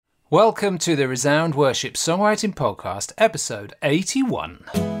Welcome to the Resound Worship Songwriting Podcast, episode 81.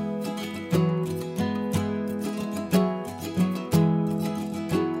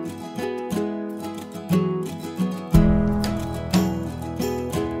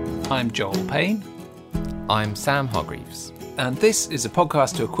 I'm Joel Payne. I'm Sam Hargreaves. And this is a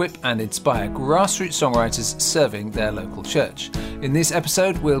podcast to equip and inspire grassroots songwriters serving their local church. In this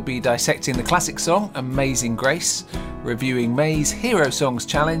episode, we'll be dissecting the classic song, Amazing Grace, reviewing May's Hero Songs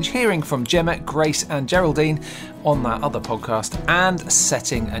Challenge, hearing from Gemma, Grace and Geraldine on that other podcast, and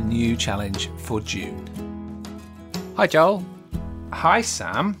setting a new challenge for June. Hi, Joel. Hi,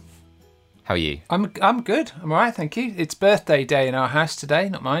 Sam. How are you? I'm good. I'm all right, thank you. It's birthday day in our house today,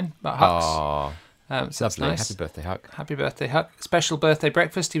 not mine, but Huck's. Oh, So that's nice. Happy birthday, Huck. Happy birthday, Huck. Special birthday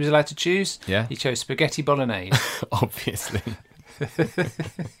breakfast he was allowed to choose. Yeah. He chose spaghetti bolognese. Obviously.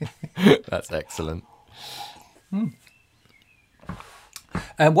 That's excellent.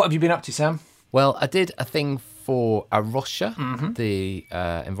 What have you been up to, Sam? Well, I did a thing for Arosha, the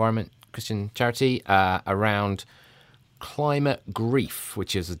environment Christian charity, around climate grief,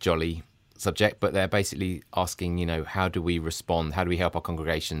 which is a jolly subject, but they're basically asking, how do we respond? How do we help our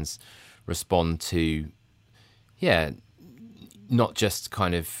congregations respond to, not just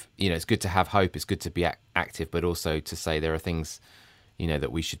kind of, it's good to have hope, it's good to be active, but also to say there are things,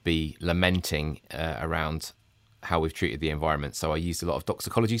 that we should be lamenting around how we've treated the environment. So I used a lot of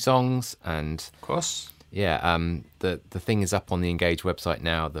doxicology songs, and Of course. the thing is up on the Engage website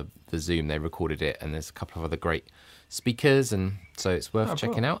now, the Zoom, they recorded it, and there's a couple of other great speakers, and so it's worth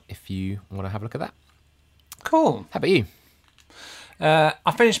checking out if you want to have a look at that. Cool. How about you?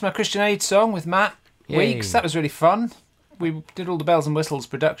 I finished my Christian Aid song with Matt Yay. Weeks. That was really fun. We did all the bells and whistles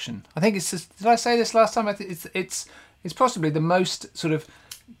production. I think it's just, did I say this last time? I think it's possibly the most sort of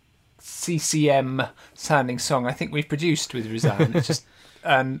CCM sounding song I think we've produced with Resound. It's just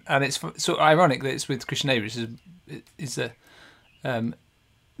and it's sort of ironic that it's with Christian Aid, which is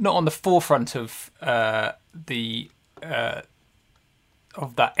not on the forefront of of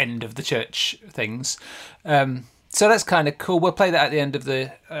that end of the church things. So that's kind of cool. We'll play that at the end of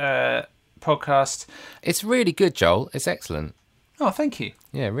the podcast. It's really good, Joel. It's excellent. Oh, thank you.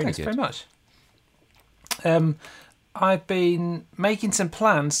 Yeah, really Thanks good. very much. I've been making some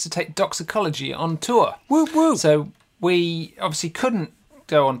plans to take Doxicology on tour. Woo woo. So we obviously couldn't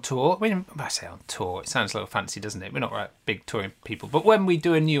go on tour. When I say on tour, it sounds a little fancy, doesn't it? We're not big touring people. But when we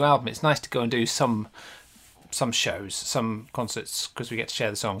do a new album, it's nice to go and do some shows, some concerts, because we get to share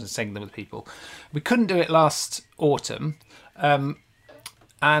the songs and sing them with people. We couldn't do it last autumn, and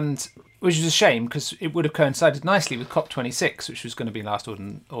which was a shame because it would have coincided nicely with COP26, which was going to be last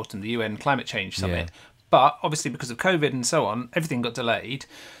autumn, the UN Climate Change Summit. Yeah. But obviously because of COVID and so on, everything got delayed.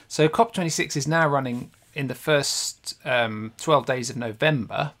 So COP26 is now running in the first 12 days of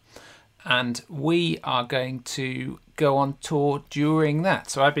November, and we are going to go on tour during that.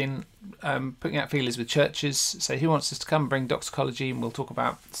 So I've been putting out feelers with churches, say who wants us to come bring doxicology, and we'll talk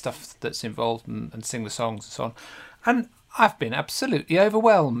about stuff that's involved and sing the songs and so on. And I've been absolutely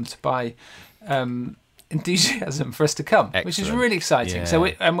overwhelmed by enthusiasm for us to come. Excellent. Which is really exciting. Yeah. So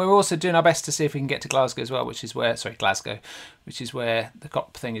we're also doing our best to see if we can get to Glasgow as well, which is where the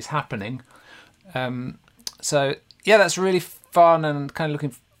COP thing is happening. So yeah, that's really fun and kind of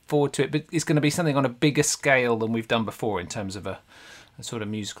looking forward to it, but it's going to be something on a bigger scale than we've done before in terms of a sort of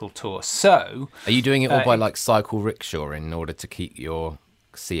musical tour. So are you doing it all by cycle rickshaw in order to keep your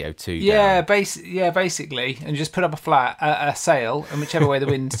CO2 down? Yeah, basically, and just put up a sail, and whichever way the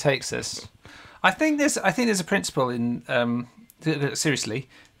wind takes us. I think there's a principle in seriously,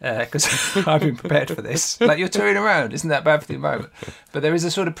 because I've been prepared for this. Like, you're touring around, isn't that bad for the environment? But there is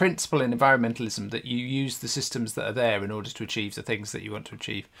a sort of principle in environmentalism that you use the systems that are there in order to achieve the things that you want to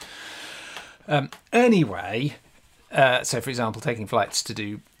achieve. Anyway, so for example, taking flights to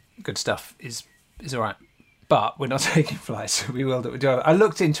do good stuff is all right. But we're not taking flights, so we will do. I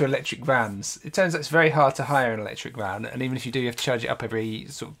looked into electric vans. It turns out it's very hard to hire an electric van, and even if you do, you have to charge it up every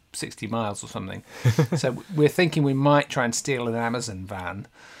sort of 60 miles or something. So we're thinking we might try and steal an Amazon van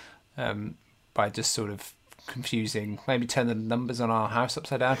by just sort of maybe turn the numbers on our house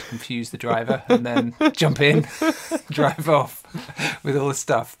upside down to confuse the driver, and then jump in, drive off with all the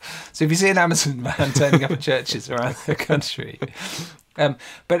stuff. So if you see an Amazon van turning up at churches around the country.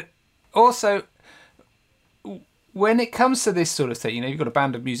 But also, when it comes to this sort of thing, you've got a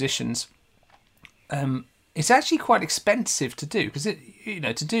band of musicians, it's actually quite expensive to do, because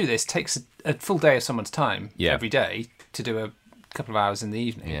to do this takes a full day of someone's time every day to do a couple of hours in the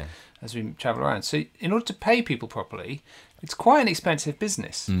evening. as we travel around. So in order to pay people properly, it's quite an expensive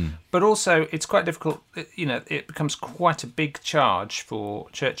business, but also it's quite difficult. It becomes quite a big charge for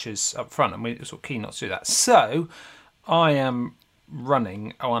churches up front, and we're sort of keen not to do that. So I am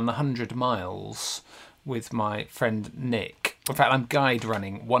running on 100 miles with my friend Nick. In fact, I'm guide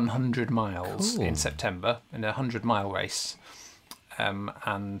running 100 miles in September in a 100-mile race, and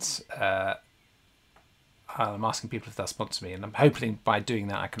I'm asking people if they'll sponsor me, and I'm hoping by doing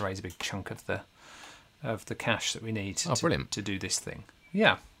that I can raise a big chunk of the cash that we need to do this thing.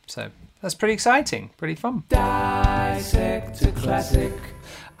 Yeah, so that's pretty exciting, pretty fun. Dissect a classic.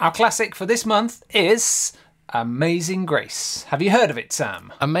 Our classic for this month is Amazing Grace. Have you heard of it,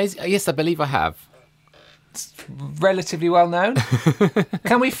 Sam? Amazing. Yes, I believe I have. It's relatively well known.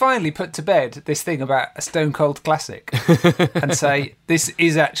 Can we finally put to bed this thing about a Stone Cold classic and say this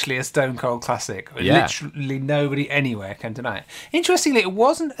is actually a Stone Cold classic? Yeah. Literally nobody anywhere can deny it. Interestingly, it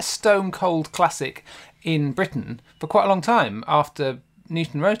wasn't a Stone Cold classic in Britain for quite a long time after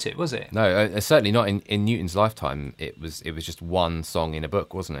Newton wrote it, was it? No, certainly not in Newton's lifetime. It was just one song in a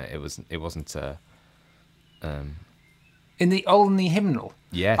book, wasn't it? It wasn't. In the Olney hymnal.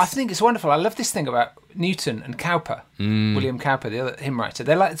 Yes. I think it's wonderful. I love this thing about Newton and Cowper, William Cowper, the other hymn writer.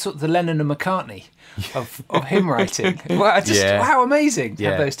 They're like sort of the Lennon and McCartney of hymn writing. Well, how amazing to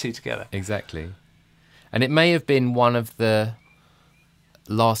have those two together. Exactly. And it may have been one of the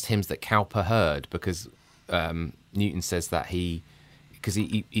last hymns that Cowper heard, because Newton says that he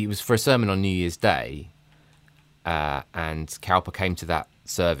was for a sermon on New Year's Day, and Cowper came to that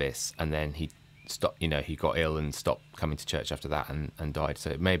service, and then he got ill and stopped coming to church after that and died. So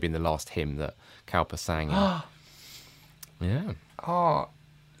it may have been the last hymn that Cowper sang. Yeah. Oh,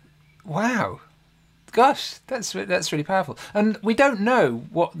 wow. Gosh, that's really powerful. And we don't know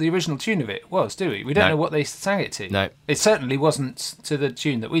what the original tune of it was, do we? We don't know what they sang it to. No. It certainly wasn't to the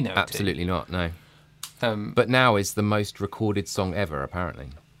tune that we know Absolutely it to. not, no. But now is the most recorded song ever, apparently.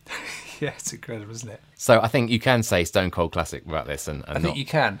 Yeah, it's incredible, isn't it? So I think you can say Stone Cold classic about this. I think you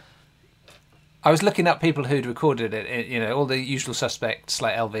can. I was looking up people who'd recorded it, all the usual suspects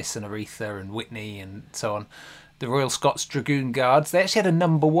like Elvis and Aretha and Whitney and so on. The Royal Scots Dragoon Guards, they actually had a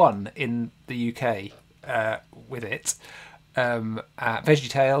number one in the UK with it.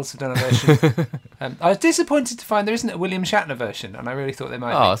 VeggieTales have done a version. I was disappointed to find there isn't a William Shatner version, and I really thought they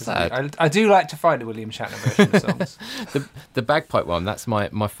might. Oh, sad. I do like to find a William Shatner version of songs. The bagpipe one, that's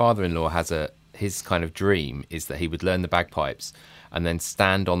my father-in-law has his kind of dream is that he would learn the bagpipes and then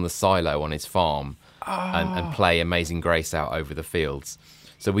stand on the silo on his farm and play Amazing Grace out over the fields.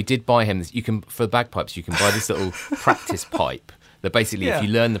 So we did buy him this. For bagpipes, you can buy this little practice pipe that basically, if you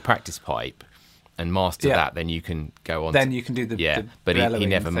learn the practice pipe and master that, then you can go on. Then you can do the but he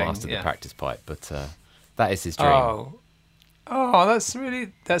never thing, mastered the practice pipe. But that is his dream. Oh, that's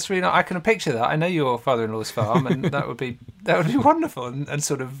really nice. I can picture that. I know your father-in-law's farm, and that would be wonderful and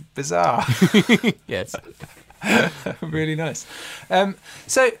sort of bizarre. Yes. Really nice.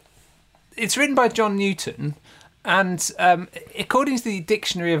 So it's written by John Newton, and according to the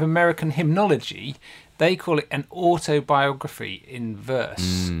Dictionary of American Hymnology, they call it an autobiography in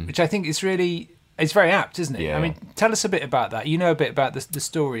verse, which I think is very apt, isn't it? Yeah. I mean, tell us a bit about that. You know a bit about the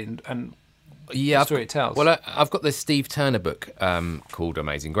story and the story it tells. Well, I've got this Steve Turner book called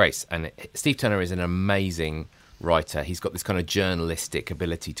Amazing Grace, and Steve Turner is an amazing writer. He's got this kind of journalistic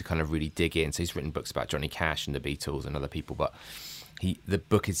ability to kind of really dig in. So he's written books about Johnny Cash and the Beatles and other people, but the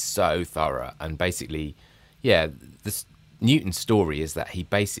book is so thorough. And basically, Newton's story is that he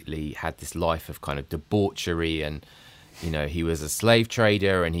basically had this life of kind of debauchery, and he was a slave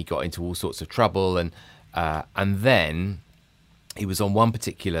trader, and he got into all sorts of trouble, and then he was on one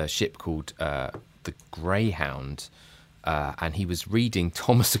particular ship called the Greyhound, and he was reading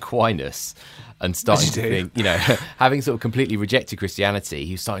Thomas Aquinas and starting to think, having sort of completely rejected Christianity,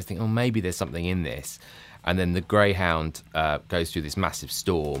 he was starting to think, oh, maybe there's something in this. And then the Greyhound goes through this massive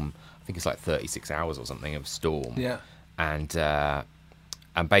storm. I think it's like 36 hours or something of storm. Yeah. And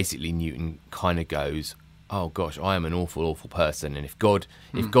basically Newton kind of goes, oh gosh, I am an awful, awful person, and if God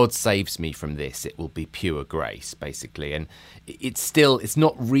saves me from this, it will be pure grace, basically. And it's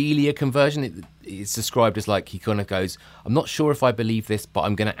not really a conversion. It's described as like he kind of goes, I'm not sure if I believe this, but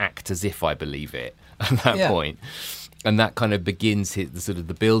I'm going to act as if I believe it at that point. And that kind of begins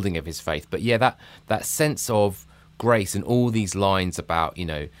the building of his faith. But yeah, that sense of grace and all these lines about,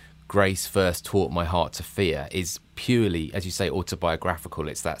 grace first taught my heart to fear is purely, as you say, autobiographical.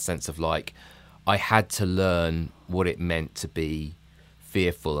 It's that sense of like, I had to learn what it meant to be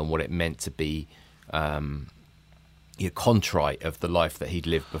fearful and what it meant to be contrite of the life that he'd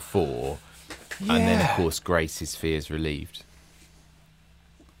lived before. Yeah. And then, of course, grace, his fears relieved.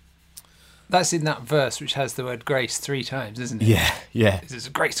 That's in that verse which has the word grace 3 times, isn't it? Yeah. It's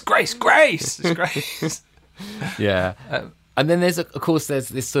grace, grace, grace. It's grace. Yeah. And then there's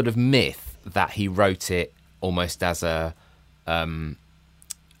this sort of myth that he wrote it almost as a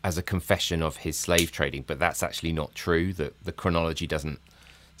confession of his slave trading, but that's actually not true. The chronology doesn't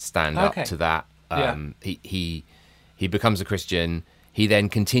stand up to that. He becomes a Christian. He then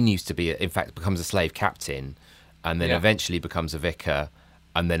continues to be, in fact, becomes a slave captain, and then eventually becomes a vicar,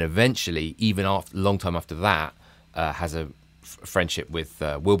 and then eventually, even after long time after that, has a friendship with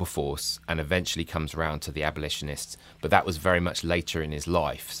Wilberforce, and eventually comes around to the abolitionists. But that was very much later in his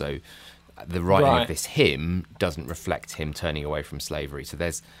life. So the writing of this hymn doesn't reflect him turning away from slavery. So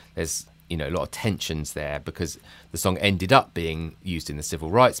there's a lot of tensions there, because the song ended up being used in the civil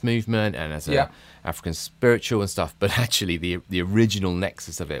rights movement and as a African spiritual and stuff. But actually, the original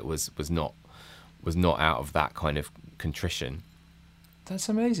nexus of it was not out of that kind of contrition. That's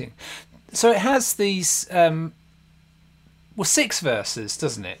amazing. So it has these 6 verses,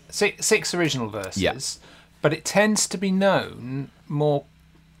 doesn't it? 6 original verses, but it tends to be known more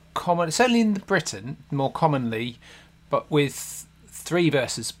common, certainly in Britain, more commonly, but with 3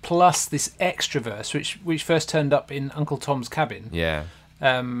 verses plus this extra verse, which first turned up in Uncle Tom's Cabin. Yeah.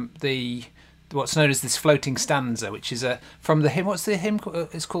 What's known as this floating stanza, which is from the hymn. What's the hymn?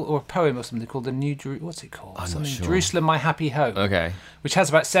 It's called, or a poem or something called the New. What's it called? I'm not sure. Jerusalem, my happy home. Okay. Which has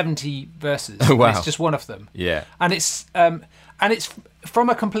about 70 verses. Oh, wow. It's just one of them. Yeah. And it's from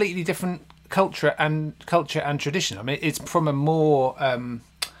a completely different culture and tradition. I mean, it's from a more. I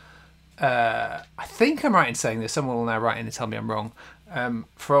think I'm right in saying this. Someone will now write in and tell me I'm wrong.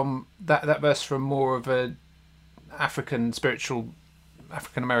 From that verse from more of a African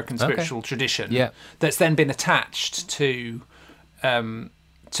American spiritual tradition that's then been attached to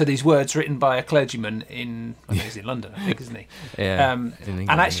these words written by a clergyman he's in London, I think, isn't he? And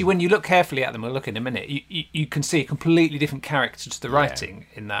actually, when you look carefully at them, we'll look in a minute, you can see a completely different character to the writing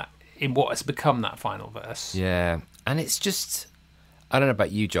in what has become that final verse. Yeah, and it's just, I don't know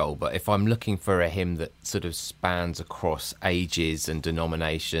about you, Joel, but if I'm looking for a hymn that sort of spans across ages and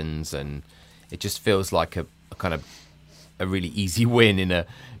denominations, and it just feels like a kind of a really easy win in an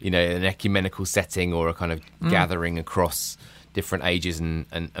ecumenical setting, or a kind of gathering across different ages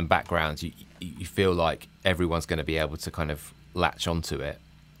and backgrounds, you feel like everyone's going to be able to kind of latch onto it.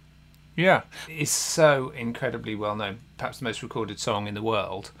 Yeah, it's so incredibly well known, perhaps the most recorded song in the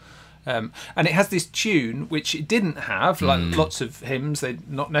world. And it has this tune which it didn't have, like lots of hymns. They're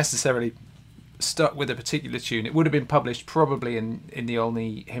not necessarily stuck with a particular tune. It would have been published probably in the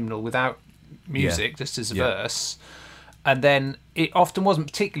Olney hymnal without music, just as a verse. And then it often wasn't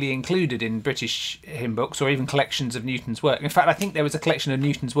particularly included in British hymn books or even collections of Newton's work. In fact, I think there was a collection of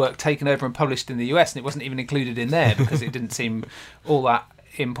Newton's work taken over and published in the US, and it wasn't even included in there because it didn't seem all that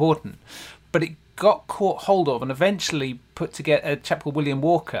important. But it got caught hold of and eventually put together. A chap called William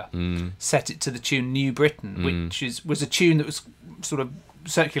Walker set it to the tune New Britain, which was a tune that was sort of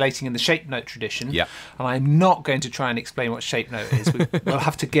circulating in the shape note tradition. And I'm not going to try and explain what shape note is. We'll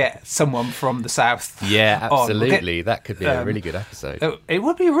have to get someone from the south. Yeah, absolutely. That could be a really good episode. It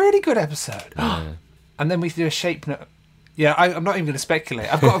would be a really good episode. And then we do a shape note. Yeah, I'm not even going to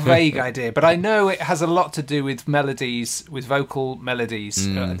speculate. I've got a vague idea, but I know it has a lot to do with melodies, with vocal melodies.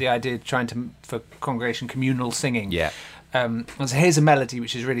 The idea of for congregation communal singing. And so here's a melody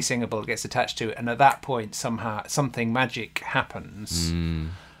which is really singable, it gets attached to it, and at that point somehow something magic happens,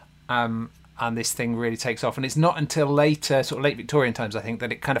 and this thing really takes off. And it's not until later, sort of late Victorian times, I think,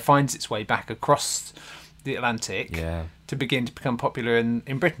 that it kind of finds its way back across the Atlantic to begin to become popular in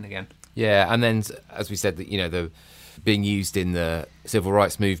Britain again. Yeah, and then, as we said, the being used in the civil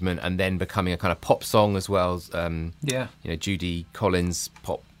rights movement, and then becoming a kind of pop song as well. Judy Collins'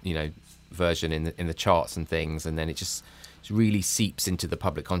 pop, version in the charts and things, and then it just really seeps into the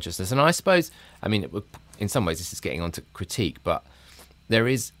public consciousness. And I suppose, in some ways, this is getting onto critique, but there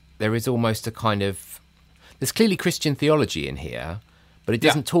is almost a kind of, there's clearly Christian theology in here, but it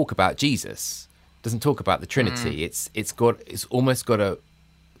doesn't talk about Jesus. It doesn't talk about the Trinity. It's almost got a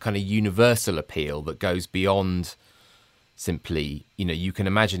kind of universal appeal that goes beyond simply, you can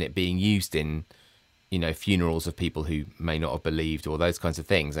imagine it being used in, funerals of people who may not have believed, or those kinds of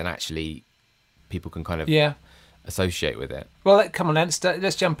things, and actually people can kind of associate with it. Well, come on then,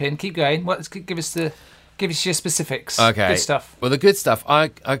 let's jump in. Keep going. Give us your specifics. Okay. Good stuff. Well, the good stuff. I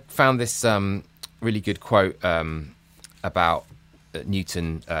found this really good quote about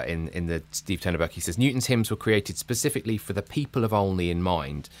Newton in the Steve Turner book. He says, Newton's hymns were created specifically for the people of Olney in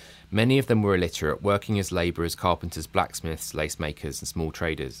mind. Many of them were illiterate, working as labourers, carpenters, blacksmiths, lace makers and small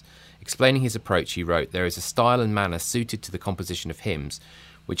traders. Explaining his approach, he wrote, there is a style and manner suited to the composition of hymns,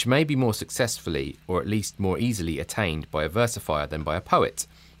 which may be more successfully, or at least more easily, attained by a versifier than by a poet.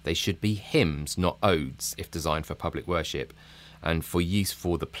 They should be hymns, not odes, if designed for public worship, and for use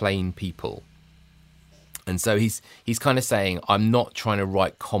for the plain people. And so he's kind of saying, I'm not trying to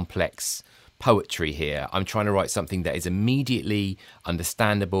write complex poetry here. I'm trying to write something that is immediately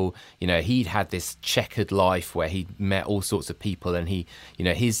understandable. You know, he'd had this checkered life where he'd met all sorts of people, and he, you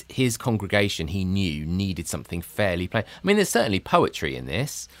know, his congregation, he knew, needed something fairly plain. I mean, there's certainly poetry in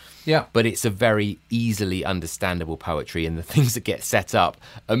this, Yeah. but it's a very easily understandable poetry, and the things that get set up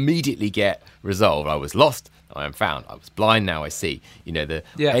immediately get resolved. I was lost, I am found. I was blind, now I see. You know,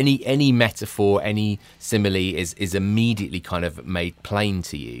 any metaphor, any simile is immediately kind of made plain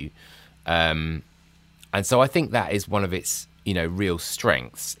to you. And so I think that is one of its, you know, real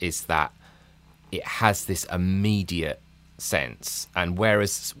strengths, is that it has this immediate sense. And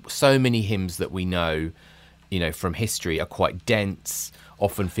whereas so many hymns that we know, you know, from history are quite dense,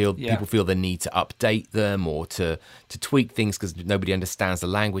 often people feel the need to update them or to tweak things because nobody understands the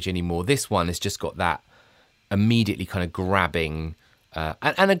language anymore. This one has just got that immediately kind of grabbing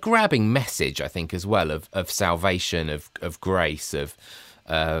and a grabbing message, I think, as well, of salvation, of grace, of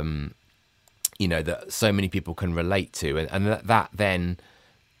you know, that so many people can relate to, and that then,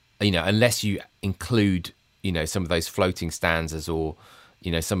 you know, unless you include, you know, some of those floating stanzas, or,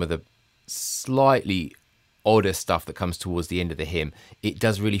 you know, some of the slightly odder stuff that comes towards the end of the hymn, it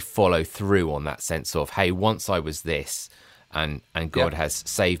does really follow through on that sense of, hey, once I was this, and God has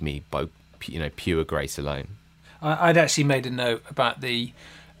saved me by, you know, pure grace alone. I'd actually made a note about the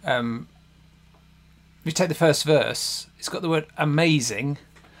if you take the first verse, it's got the word amazing,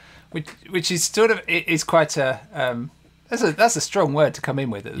 which is sort of, it is quite a that's a strong word to come in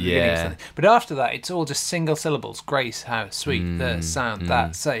with at the beginning of something. But after that, it's all just single syllables. Grace, how sweet the sound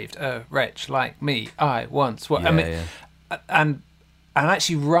that saved a wretch like me. I once was. And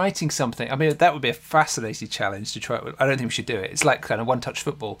actually writing something. I mean, that would be a fascinating challenge to try. I don't think we should do it. It's like kind of one-touch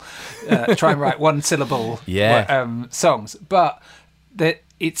football. Try and write one-syllable songs, but that.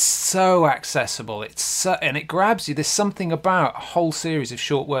 It's so accessible. And it grabs you. There's something about a whole series of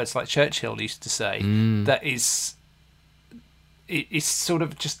short words, like Churchill used to say, that is, it sort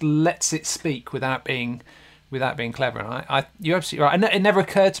of just lets it speak without being clever. And you're absolutely right. And it never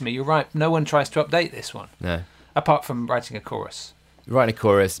occurred to me. You're right. No one tries to update this one. No. Apart from writing a chorus. Writing a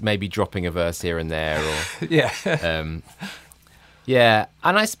chorus, maybe dropping a verse here and there, or yeah.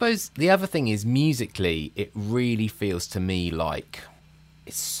 And I suppose the other thing is, musically, it really feels to me like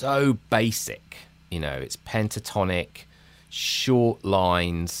it's so basic, you know. It's pentatonic, short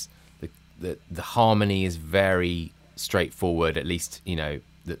lines. The harmony is very straightforward, at least, you know,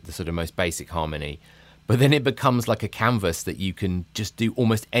 the sort of most basic harmony. But then it becomes like a canvas that you can just do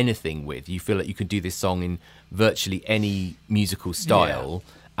almost anything with. You feel like you could do this song in virtually any musical style,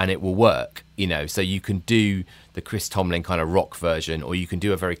 and it will work, you know. So you can do the Chris Tomlin kind of rock version, or you can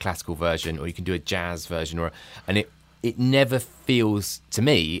do a very classical version, or you can do a jazz version, and it never feels, to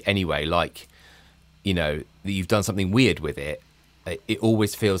me anyway, like, you know, that you've done something weird with it. It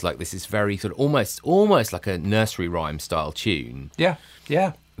always feels like this is very sort of almost like a nursery rhyme style tune. Yeah.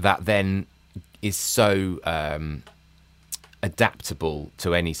 That then is so adaptable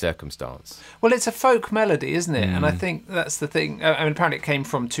to any circumstance. Well, it's a folk melody, isn't it? And I think that's the thing. I mean, apparently it came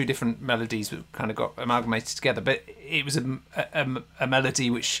from two different melodies that kind of got amalgamated together, but it was a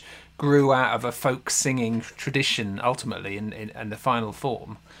melody which grew out of a folk singing tradition, ultimately, in the final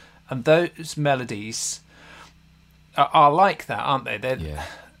form. And those melodies are like that, aren't they?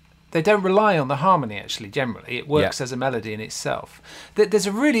 They don't rely on the harmony, actually, generally. It works as a melody in itself. There's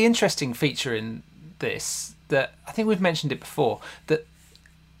a really interesting feature in this that I think we've mentioned it before, that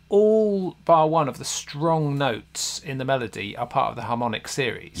all bar one of the strong notes in the melody are part of the harmonic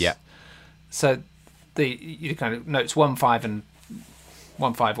series. Yeah. So you kind of notes 1, 5, and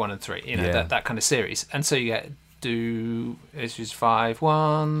 1, 5, 1, and 3, you know, that kind of series. And so you get do, this is 5,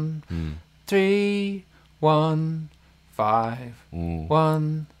 1, 3, 1, 5,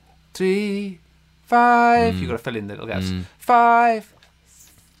 1, 3, 5. You've got to fill in the little gaps. 5,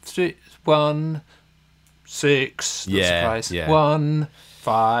 3, 1, 6. Surprise. 1,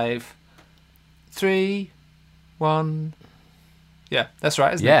 5, 3, 1. Yeah, that's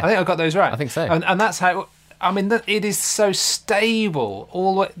right, isn't it? I think I got those right. I think so. And that's how. I mean, it is so stable.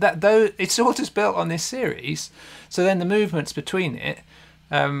 All the way, that though it's all just built on this series. So then the movements between it.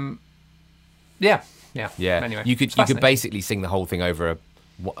 Yeah. Anyway, you could basically sing the whole thing over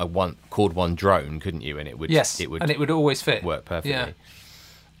a one chord one drone, couldn't you? And it would and it would always fit, work perfectly. Yeah.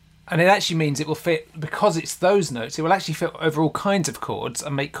 And it actually means it will fit, because it's those notes, it will actually fit over all kinds of chords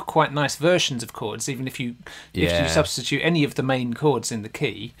and make quite nice versions of chords, even if you substitute any of the main chords in the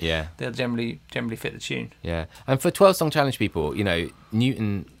key, they'll generally fit the tune. Yeah. And for 12 Song Challenge people,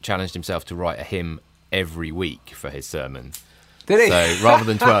 Newton challenged himself to write a hymn every week for his sermon. Did he? So rather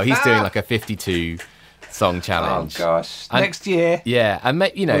than 12, he's doing like a 52 song challenge. Oh gosh, next year. Yeah, and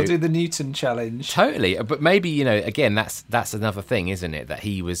we'll do the Newton challenge. Totally, but maybe again, that's another thing, isn't it? That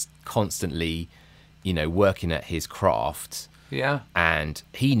he was constantly, working at his craft. Yeah, and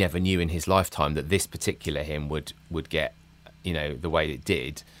he never knew in his lifetime that this particular hymn would get, the way it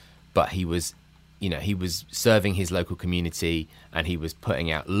did. But he was, he was serving his local community, and he was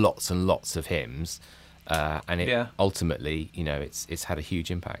putting out lots and lots of hymns, and it ultimately, it's had a huge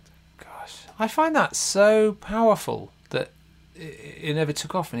impact. I find that so powerful that it never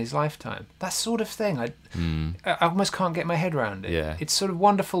took off in his lifetime. That sort of thing, I almost can't get my head around it. Yeah. It's sort of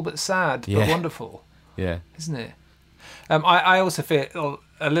wonderful but sad, but wonderful. Yeah, isn't it? I also feel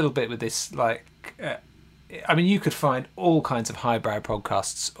a little bit with this, like, you could find all kinds of highbrow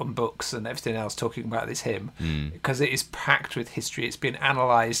podcasts on books and everything else talking about this hymn, because it is packed with history. It's been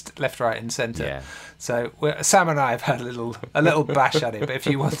analysed left, right, and centre. Yeah. So Sam and I have had a little bash at it. But if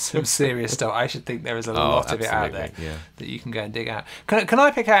you want some serious stuff, I should think there is a lot of it out there that you can go and dig out. Can I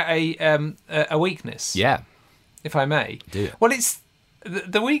pick out a weakness? Yeah, if I may. Do. Well, it's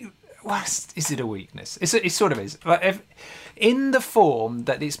the weak. Well, is it a weakness? It sort of is. Like, in the form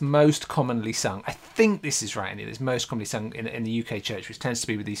that it's most commonly sung, I think this is right, and it's most commonly sung in the UK church, which tends to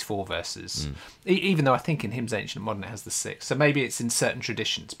be with these 4 verses. Even though I think in Hymns Ancient and Modern it has the 6. So maybe it's in certain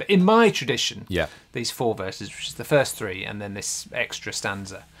traditions. But in my tradition, these 4 verses, which is the first 3, and then this extra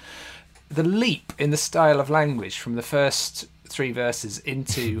stanza, the leap in the style of language from the first 3 verses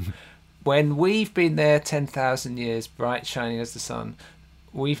into when we've been there 10,000 years, bright shining as the sun,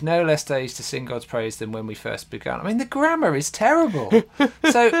 we've no less days to sing God's praise than when we first began. I mean, the grammar is terrible.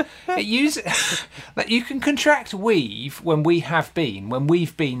 So like, you can contract we've when we have been, when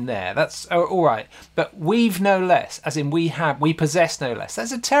we've been there. That's all right. But we've no less, as in we possess no less.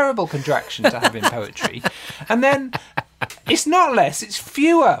 That's a terrible contraction to have in poetry. And then it's not less, it's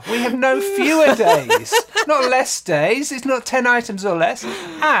fewer. We have no fewer days. Not less days. It's not 10 items or less.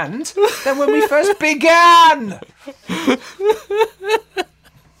 And then when we first began.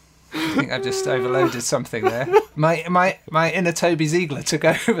 I think I've just overloaded something there. My inner Toby Ziegler took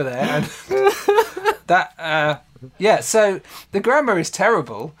over there, and that So the grammar is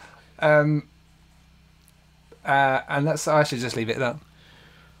terrible, and that's. I should just leave it at that.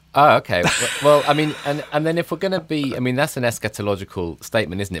 Oh, okay. Well, I mean, and then if we're going to be, I mean, that's an eschatological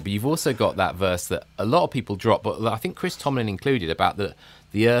statement, isn't it? But you've also got that verse that a lot of people drop, but I think Chris Tomlin included, about the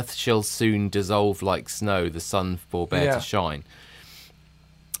earth shall soon dissolve like snow, the sun forbear to shine.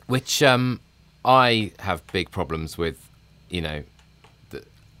 Which I have big problems with, I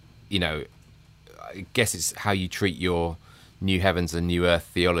guess it's how you treat your new heavens and new earth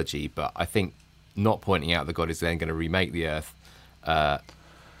theology, but I think not pointing out that God is then going to remake the earth, I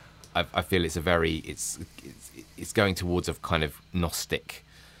feel it's going towards a kind of Gnostic,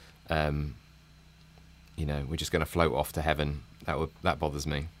 we're just going to float off to heaven. That bothers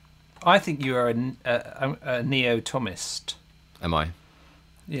me. I think you are a neo-Thomist. Am I?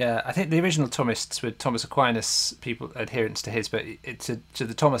 Yeah, I think the original Thomists were Thomas Aquinas, people adherents to his, but to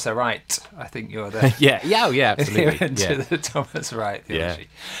the Thomas are right. I think you're the absolutely adherent to the Thomas right theology.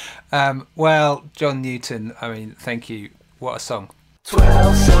 Well, John Newton, I mean, thank you. What a song!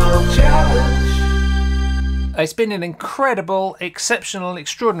 12 Song Challenge. It's been an incredible, exceptional,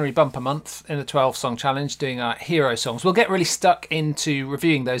 extraordinary bumper month in the 12 Song Challenge, doing our hero songs. We'll get really stuck into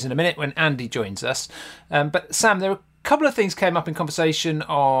reviewing those in a minute when Andy joins us. But Sam, there are couple of things came up in conversation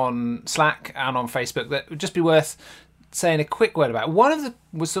on Slack and on Facebook that would just be worth saying a quick word about. One of them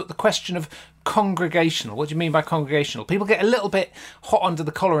was the question of congregational. What do you mean by congregational? People get a little bit hot under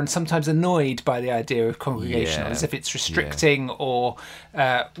the collar and sometimes annoyed by the idea of congregational, as if it's restricting or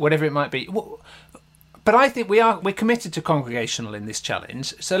whatever it might be. But I think we're committed to congregational in this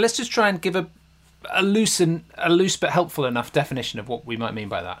challenge. So let's just try and give a loose but helpful enough definition of what we might mean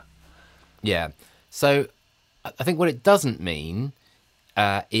by that. Yeah. So I think what it doesn't mean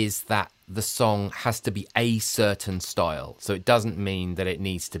is that the song has to be a certain style. So it doesn't mean that it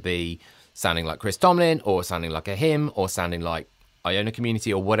needs to be sounding like Chris Tomlin or sounding like a hymn or sounding like Iona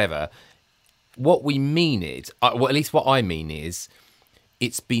Community or whatever. What we mean is, well, at least what I mean is,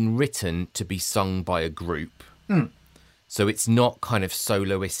 it's been written to be sung by a group. So it's not kind of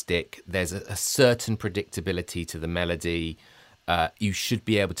soloistic. There's a certain predictability to the melody. You should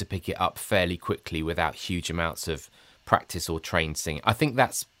be able to pick it up fairly quickly without huge amounts of practice or trained singing. I think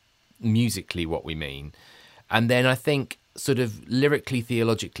that's musically what we mean. And then I think sort of lyrically,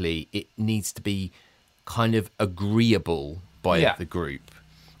 theologically, it needs to be kind of agreeable by the group.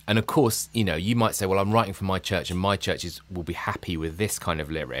 And of course, you know, you might say, well, I'm writing for my church and my churches will be happy with this kind of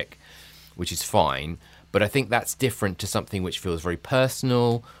lyric, which is fine. But I think that's different to something which feels very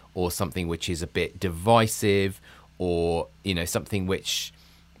personal, or something which is a bit divisive, or, you know, something which,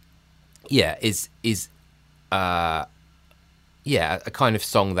 is a kind of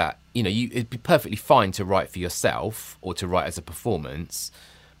song that, you know, it'd be perfectly fine to write for yourself or to write as a performance,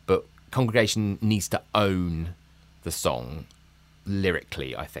 but congregation needs to own the song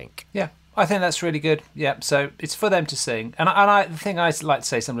lyrically, I think. Yeah, I think that's really good. Yeah, so it's for them to sing, and I the thing I like to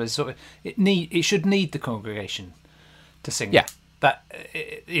say sometimes is sort of it should need the congregation to sing. Yeah, that,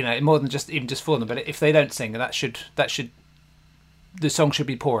 you know, more than just for them. But if they don't sing, that should the song should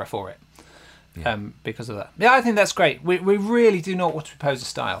be poorer for it. Yeah. Because of that. Yeah, I think that's great. We really do not want to propose a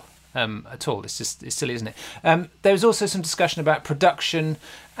style at all. It's silly, isn't it? There was also some discussion about production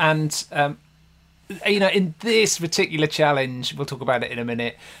and. You know, in this particular challenge, we'll talk about it in a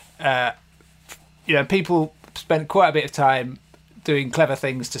minute, you know, people spend quite a bit of time doing clever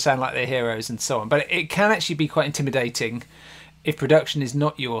things to sound like they're heroes and so on. But it can actually be quite intimidating if production is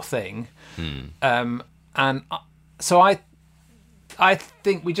not your thing. And so I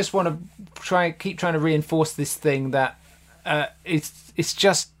think we just want to keep trying to reinforce this thing that it's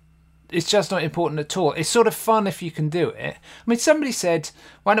just not important at all. It's sort of fun if you can do it. I mean, somebody said,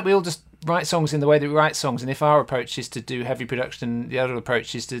 why don't we all just write songs in the way that we write songs, and if our approach is to do heavy production, the other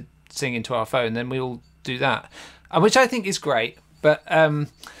approach is to sing into our phone, then we all do that, which I think is great. But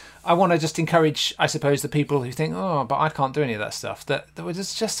I want to just encourage, I suppose, the people who think, oh, but I can't do any of that stuff, that it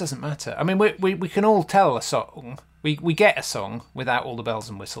just doesn't matter. I mean, we can all tell a song, we get a song without all the bells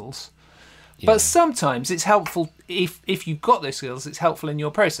and whistles. Yeah. But sometimes it's helpful, if you've got those skills, it's helpful in your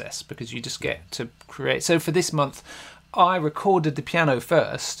process, because you just get to create. So for this month, I recorded the piano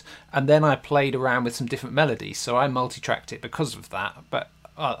first, and then I played around with some different melodies. So I multi-tracked it because of that, but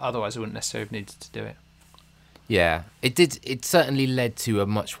otherwise I wouldn't necessarily have needed to do it. Yeah, it did. It certainly led to a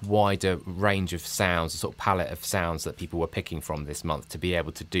much wider range of sounds, a sort of palette of sounds that people were picking from this month to be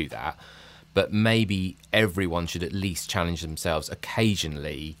able to do that. But maybe everyone should at least challenge themselves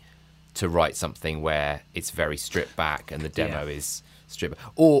occasionally to write something where it's very stripped back and the demo is stripped back.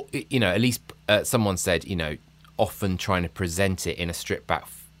 Or, you know, at least someone said, you know, often trying to present it in a stripped back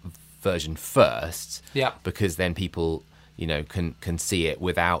version first, because then people, you know, can see it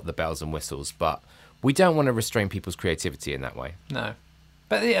without the bells and whistles. But we don't want to restrain people's creativity in that way. No,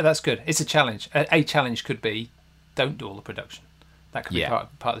 but yeah, that's good. It's a challenge. A challenge could be, don't do all the production. That could be part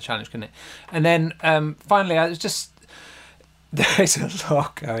of the challenge, couldn't it? And then finally, I was just, there's a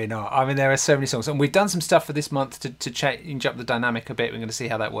lot going on. I mean, there are so many songs, and we've done some stuff for this month to change up the dynamic a bit. We're going to see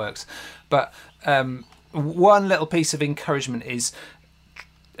how that works. But one little piece of encouragement is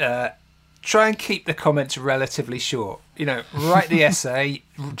try and keep the comments relatively short. You know, write the essay,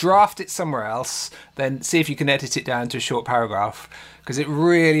 draft it somewhere else, then see if you can edit it down to a short paragraph, because it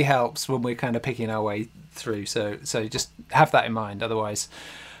really helps when we're kind of picking our way through. So just have that in mind. Otherwise,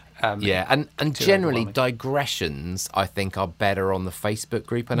 and generally digressions, I think, are better on the Facebook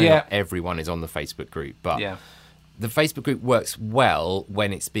group. I know not everyone is on the Facebook group, but the Facebook group works well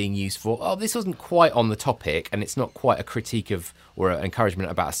when it's being used for, oh, this wasn't quite on the topic and it's not quite a critique of or an encouragement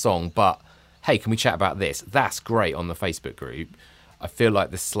about a song, but hey, can we chat about this? That's great on the Facebook group. I feel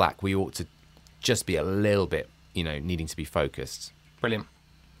like the Slack, we ought to just be a little bit, you know, needing to be focused. Brilliant.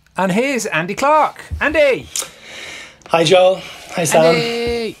 And here's Andy Clark. Andy! Hi, Joel. Hi, Sam.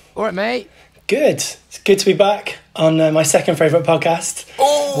 Andy! All right, mate. Good. It's good to be back on my second favourite podcast.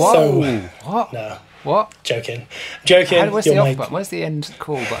 Oh! So, what? No. What? Joking. Where's the off button? Where's the end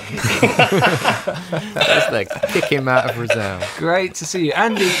call button? That's like kick him out of Brazil. Great to see you.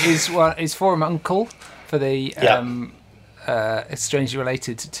 Andy is Forum Uncle for the it's strangely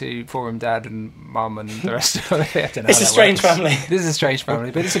related to Forum Dad and Mum and the rest of it. I don't know. It's a strange family. This is a strange family,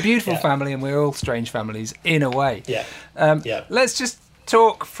 but it's a beautiful family, and we're all strange families in a way. Yeah. Let's just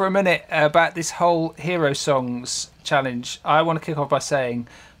talk for a minute about this whole Hero Songs challenge. I want to kick off by saying,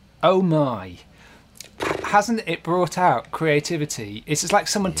 oh my. Hasn't it brought out creativity? It's just like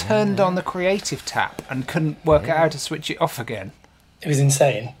someone turned on the creative tap and couldn't work out how to switch it off again. It was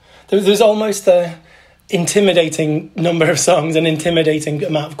insane. There was almost a intimidating number of songs, an intimidating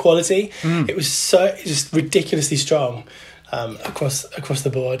amount of quality. It was just ridiculously strong across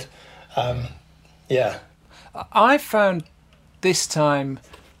the board. I found this time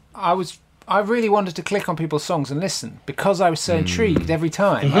I was I really wanted to click on people's songs and listen because I was so intrigued every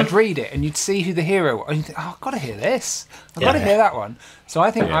time. I'd read it and you'd see who the hero was. And you'd think, oh, I've got to hear this. I've got to hear that one. So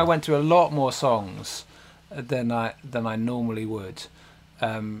I think I went to a lot more songs than I normally would.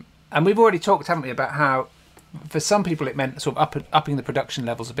 And we've already talked, haven't we, about how for some people it meant sort of upping the production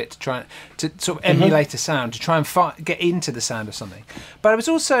levels a bit to try to sort of emulate a sound, to try and get into the sound of something. But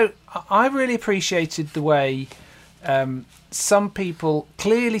I really appreciated the way some people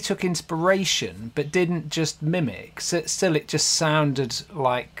clearly took inspiration but didn't just mimic. So still, it just sounded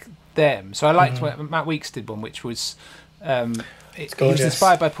like them. So I liked what Matt Weeks did one, which was he was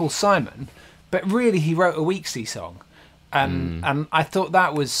inspired by Paul Simon, but really he wrote a Weeksy song, and I thought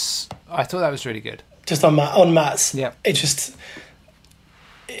that was really good. Just on Matt's, it just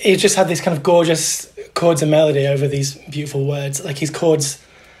had this kind of gorgeous chords and melody over these beautiful words. Like his chords,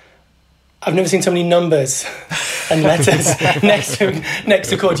 I've never seen so many numbers and letters next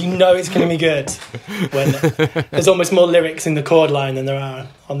to chords. You know it's going to be good when there's almost more lyrics in the chord line than there are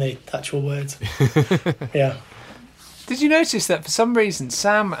on the actual words. Yeah. Did you notice that for some reason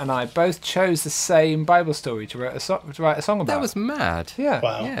Sam and I both chose the same Bible story to write a song about? That was mad. Yeah.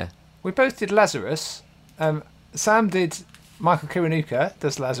 Wow. Yeah. We both did Lazarus. Sam did Michael Kiwanuka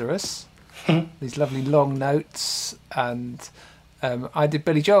does Lazarus. These lovely long notes, and I did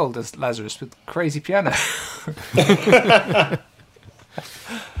Billy Joel does Lazarus with crazy piano. But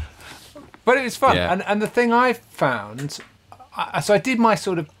it was fun, and the thing I found, so I did my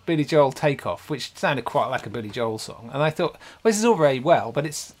sort of Billy Joel takeoff, which sounded quite like a Billy Joel song, and I thought, well, this is all very well, but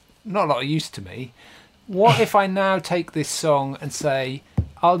it's not a lot of use to me. What if I now take this song and say,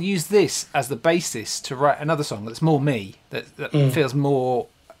 I'll use this as the basis to write another song that's more me, that feels more...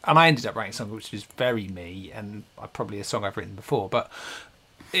 And I ended up writing a song which is very me, and probably a song I've written before. But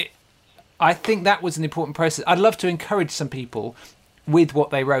I think that was an important process. I'd love to encourage some people with what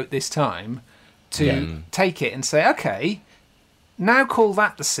they wrote this time to take it and say, okay, now call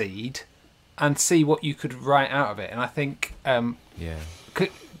that the seed and see what you could write out of it. And I think...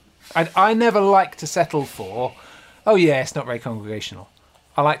 I never like to settle for, oh yeah, it's not very congregational.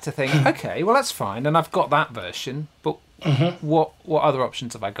 I like to think, okay, well that's fine, and I've got that version, but what other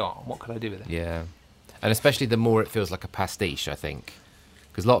options have I got? What could I do with it? Yeah, and especially the more it feels like a pastiche, I think,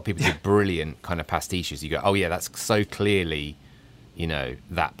 because a lot of people do brilliant kind of pastiches. You go, oh yeah, that's so clearly,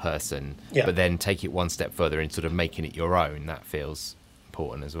 that person, but then take it one step further and sort of making it your own. That feels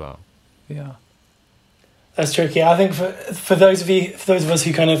important as well. Yeah. That's tricky. I think for those of us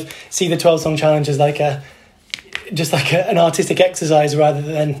who kind of see the 12-song challenge as like an artistic exercise rather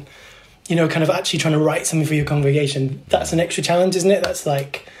than, kind of actually trying to write something for your congregation, that's an extra challenge, isn't it? That's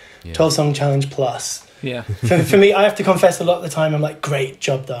like 12-song challenge plus. Yeah. For me, I have to confess a lot of the time, I'm like, great,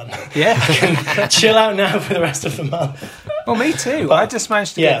 job done. Yeah. I can chill out now for the rest of the month. Well, me too. But I just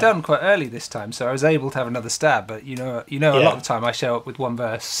managed to get done quite early this time, so I was able to have another stab. But a lot of the time I show up with one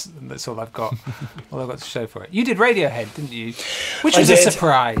verse, and that's all I've got. All I've got to show for it. You did Radiohead, didn't you? Which was a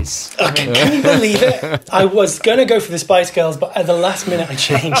surprise. Can you believe it? I was going to go for the Spice Girls, but at the last minute I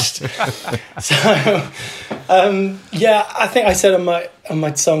changed. So, I think I said on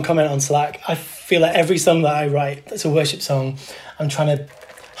my song comment on Slack, I feel like every song that I write that's a worship song, I'm trying to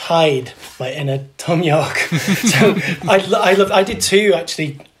hide my inner Tom York. So I did two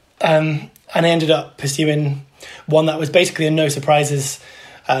actually, and I ended up pursuing one that was basically a No Surprises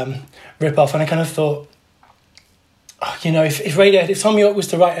rip-off, and I kind of thought, if Tom York was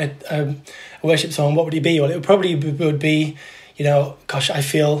to write a worship song, what would he be? Well, it would probably be, gosh, I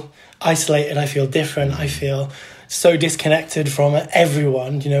feel isolated, I feel different, I feel so disconnected from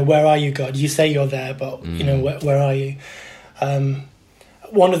everyone. Where are you, God? You say you're there, but where are you?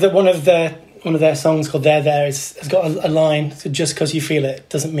 One of their songs called "There There" has got a line. So just because you feel it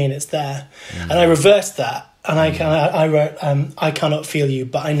doesn't mean it's there. And I reversed that, and I wrote, "I cannot feel you,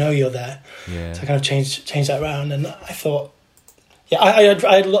 but I know you're there." Yeah. So I kind of changed that around, and I thought, I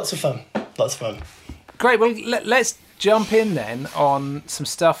had lots of fun. Great. Well, let's jump in then on some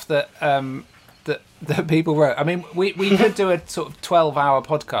stuff that people wrote. I mean, we could do a sort of 12-hour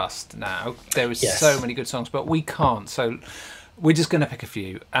podcast now. There was so many good songs, but we can't. So we're just going to pick a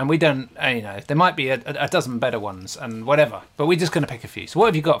few, and we don't. There might be a dozen better ones and whatever, but we're just going to pick a few. So what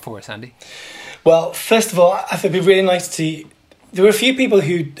have you got for us, Andy? Well, first of all, I think it'd be really nice to. There were a few people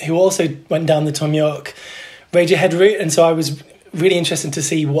who also went down the Tom York Radiohead route, and so I was really interested to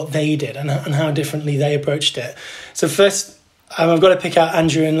see what they did and how differently they approached it. So first, I've got to pick out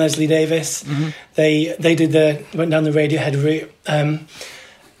Andrew and Leslie Davis. Mm-hmm. They went down the Radiohead route, and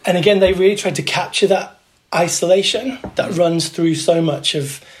again they really tried to capture that isolation that runs through so much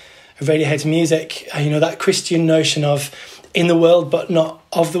of Radiohead's music. That Christian notion of in the world but not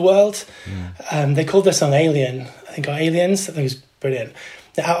of the world. They called their song Alien, I think, or Aliens. I think it was brilliant.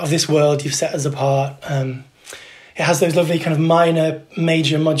 They're out of this world, you've set us apart. It has those lovely kind of minor,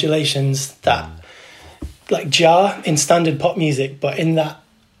 major modulations that like jar in standard pop music, but in that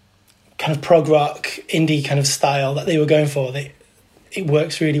kind of prog rock, indie kind of style that they were going for, it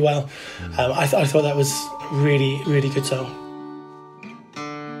works really well. I thought that was a really, really good song.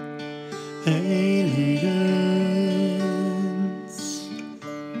 Aliens,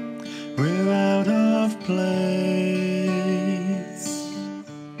 we're out of place,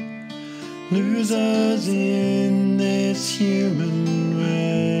 losers in this human race,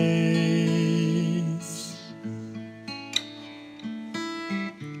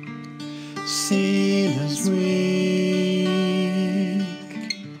 seen as weak,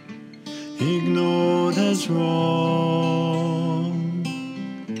 ignored as wrong.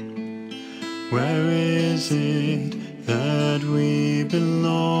 Where is it that we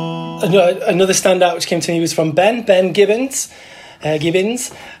belong? Another standout which came to me was from Ben Gibbons.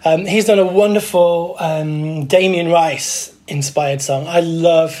 He's done a wonderful Damien Rice inspired song. I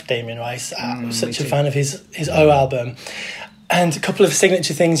love Damien Rice. I'm such a fan of his O album. And a couple of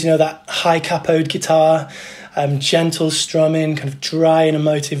signature things, that high capoed guitar, gentle strumming, kind of dry and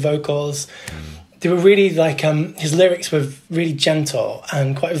emotive vocals. They were really his lyrics were really gentle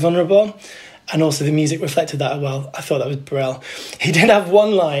and quite vulnerable. And also the music reflected that well. I thought that was brilliant. He did have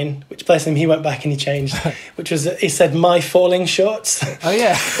one line, which bless him, he went back and he changed, which was, he said, "My falling shorts." Oh,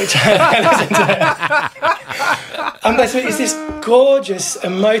 yeah. Which I listened to. And bless him, it's this gorgeous,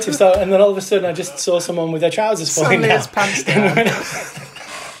 emotive style. And then all of a sudden I just saw someone with their trousers falling Suddenly down. his pants down.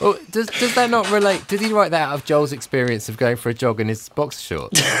 Well, does that not relate? Did he write that out of Joel's experience of going for a jog in his boxer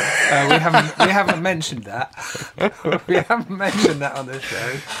shorts? We haven't mentioned that. We haven't mentioned that on the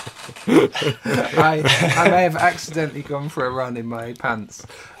show. I may have accidentally gone for a run in my pants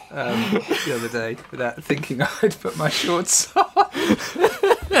the other day without thinking I'd put my shorts on.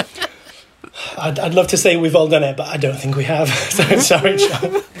 I'd love to say we've all done it, but I don't think we have. So sorry,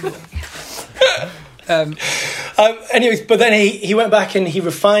 John. Anyways, but then he went back and he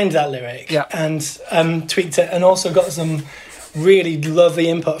refined that lyric and tweaked it, and also got some really lovely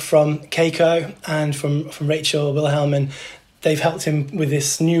input from Keiko and from Rachel Wilhelm. They've helped him with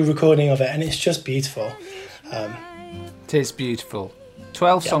this new recording of it, and it's just beautiful. It is beautiful.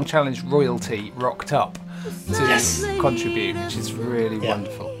 12-song challenge royalty rocked up to contribute, which is really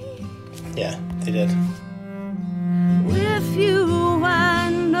wonderful. Yeah, they did. With you, I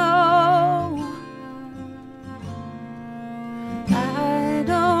know I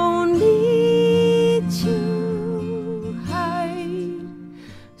don't need to hide,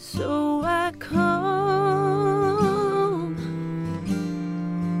 so I come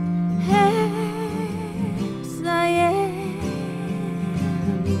as I am.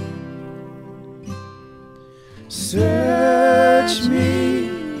 Search me,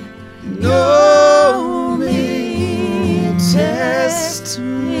 know me, test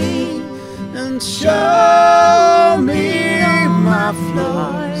me, and show me my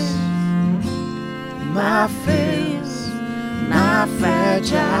flaws, my face, my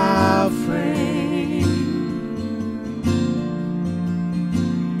fragile frame.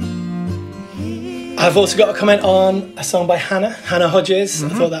 I've also got a comment on a song by Hannah Hodges. I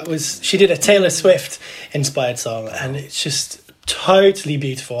thought she did a Taylor Swift inspired song, and it's just totally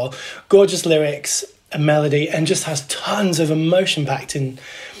beautiful, gorgeous lyrics and melody, and just has tons of emotion packed in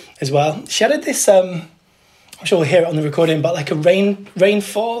as well. She added this, I'm sure we'll hear it on the recording, but like a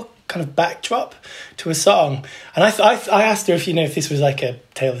rainfall kind of backdrop to a song. And I asked her if this was like a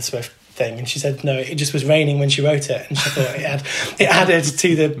Taylor Swift thing, and she said no, it just was raining when she wrote it, and she thought it added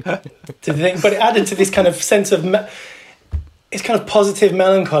to the thing, but it added to this kind of sense of it's kind of positive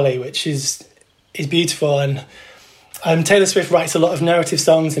melancholy, which is beautiful. And Taylor Swift writes a lot of narrative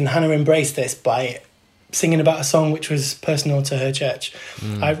songs, and Hannah embraced this by singing about a song which was personal to her church.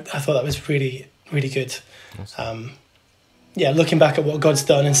 I thought that was really, really good. Awesome. Looking back at what God's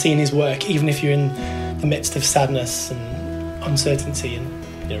done and seeing his work, even if you're in the midst of sadness and uncertainty and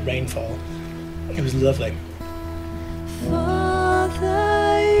rainfall, it was lovely.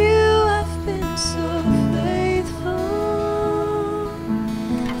 Father, you have been so faithful.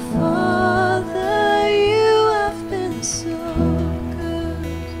 Father, you have been so good.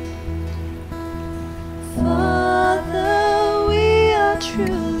 Father, we are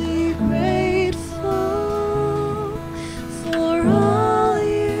truly grateful for all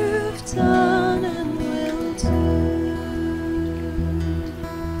you've done and will do.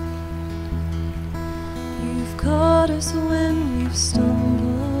 You've caught us when we've stumbled.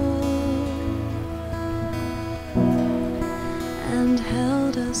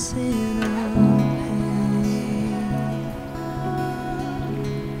 held us in our pain.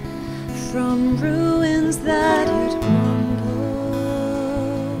 From ruins that had crumbled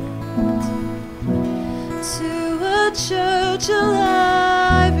to a church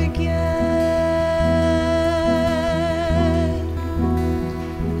alive again.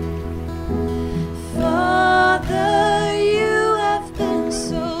 Father, you have been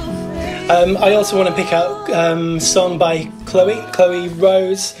so faithful. I also want to pick out song by Chloe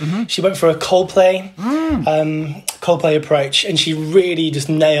Rose. She went for a Coldplay approach, and she really just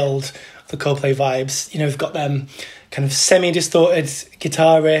nailed the Coldplay vibes. You know, we've got them kind of semi-distorted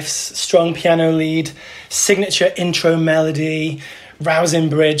guitar riffs, strong piano lead, signature intro melody, rousing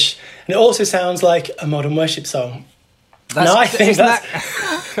bridge, and it also sounds like a modern worship song. I think that's...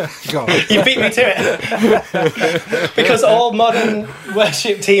 You beat me to it. Because all modern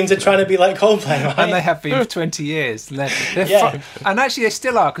worship teams are trying to be like Coldplay, right? And they have been for 20 years. And they're and actually they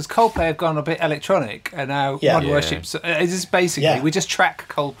still are, because Coldplay have gone a bit electronic, and now modern worship... So it's just basically, we just track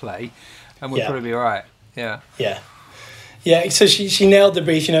Coldplay, and we'll probably be all right. Yeah. So she nailed the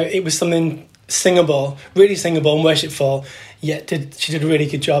brief. You know, it was something singable, really singable and worshipful, yet she did a really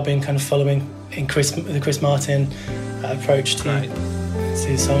good job in kind of following in the Chris Martin approach to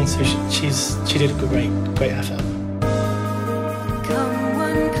the song. So she did a great effort. Come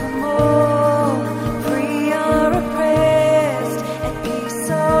one, come all, free or oppressed, at peace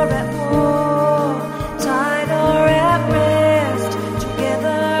or at war, tied or at rest,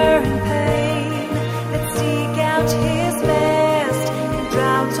 together in pain. Let's seek out His best, in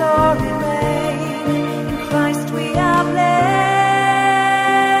drought or in rain. In Christ we are blessed.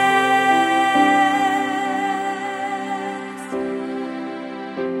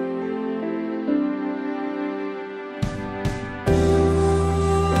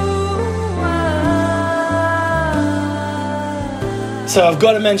 So I've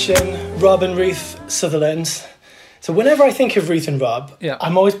got to mention Rob and Ruth Sutherland. So whenever I think of Ruth and Rob,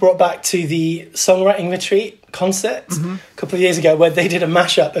 I'm always brought back to the Songwriting Retreat concert a couple of years ago, where they did a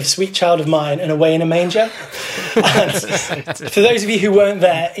mashup of Sweet Child of Mine and Away in a Manger. And for those of you who weren't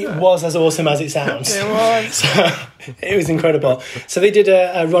there, it was as awesome as it sounds. It was. So, it was incredible. So they did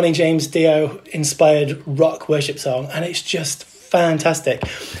a Ronnie James Dio-inspired rock worship song, and it's just fantastic.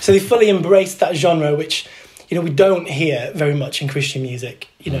 So they fully embraced that genre, which... you know, we don't hear very much in Christian music.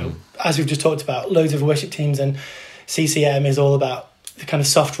 You know, as we've just talked about, loads of worship teams, and CCM is all about the kind of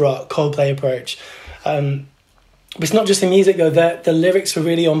soft rock, Coldplay approach. But it's not just the music, though. The lyrics were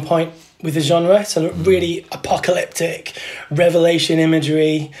really on point with the genre. So really apocalyptic, revelation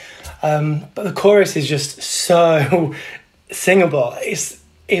imagery. But the chorus is just so singable. It's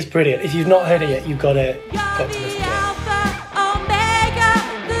brilliant. If you've not heard it yet, you've got to listen to it.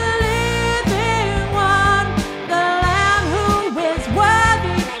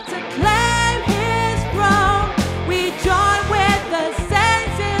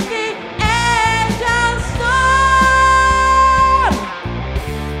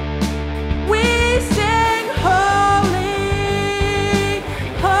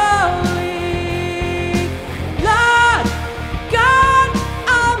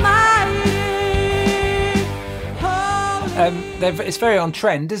 It's very on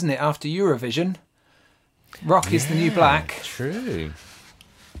trend, isn't it, after Eurovision? Rock is the new black. True.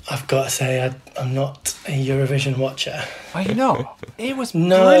 I've got to say, I'm not a Eurovision watcher. Are you not? It was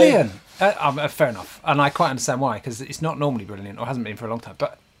brilliant. Fair enough. And I quite understand why, because it's not normally brilliant, or hasn't been for a long time.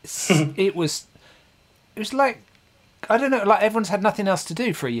 But it was like, I don't know, like everyone's had nothing else to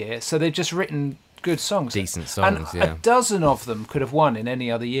do for a year, so they've just written good songs. Decent songs, and a dozen of them could have won in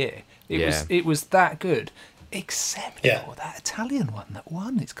any other year. It was that good. Except for that Italian one that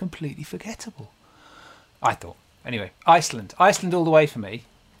won. It's completely forgettable, I thought. Anyway, Iceland all the way for me.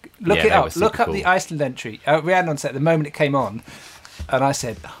 Look it up. Look up the Iceland entry. We had it on set the moment it came on, and I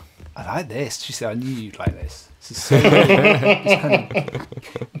said, I like this. She said, I knew you'd like this. This is so good. It's kind of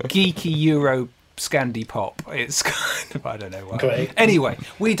geeky Euro Scandi pop. It's kind of, I don't know why. Great. Anyway,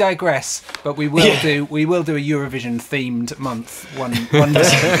 we digress, but we will do a Eurovision themed month one and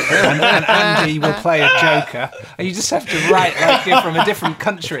Andy will play a joker, and you just have to write like you're from a different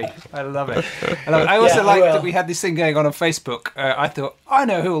country. I love it. I also like that we had this thing going on Facebook. I thought, I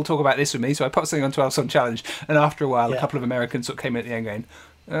know who will talk about this with me, so I put something on 12 Song Challenge, and after a while a couple of Americans sort of came in at the end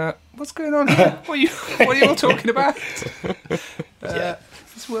going, what's going on here? What are you all talking about?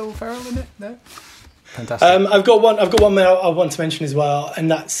 Is Will Ferrell in it? No. Fantastic. I've got one more I want to mention as well, and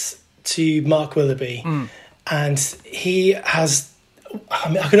that's to Mark Willoughby. And he has,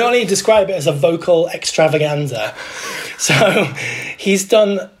 I can only describe it as a vocal extravaganza. So he's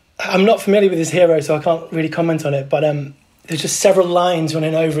done, I'm not familiar with his hero, so I can't really comment on it, but there's just several lines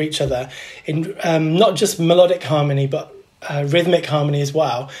running over each other in not just melodic harmony, but rhythmic harmony as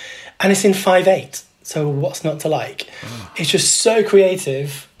well. And it's in 5/8. So what's not to like? It's just so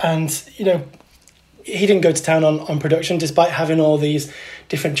creative. And, you know, he didn't go to town on production despite having all these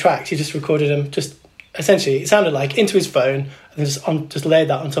different tracks. He just recorded them just essentially, it sounded like into his phone and then just laid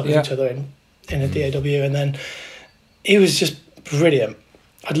that on top of each other in a DAW. And then it was just brilliant.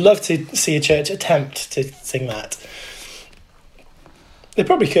 I'd love to see a church attempt to sing that. They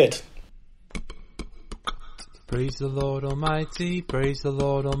probably could. Praise the Lord Almighty, praise the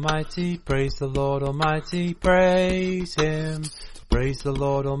Lord Almighty, praise the Lord Almighty, praise Him. Praise the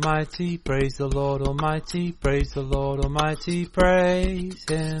Lord Almighty, praise the Lord Almighty, praise the Lord Almighty, praise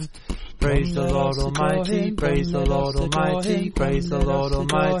Him. Praise the Lord Almighty, praise the Lord Almighty, praise the Lord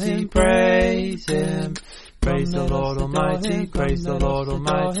Almighty, praise Him. Praise the Lord Almighty, praise the Lord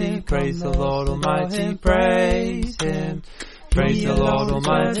Almighty, praise the Lord Almighty, praise Him. Praise the Lord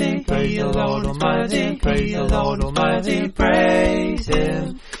Almighty, praise the Lord Almighty, praise the Lord Almighty, praise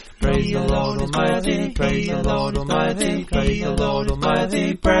Him. Praise the Lord Almighty, praise the Lord Almighty, praise the Lord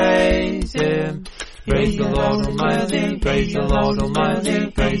Almighty, praise Him. Praise the Lord Almighty, praise the Lord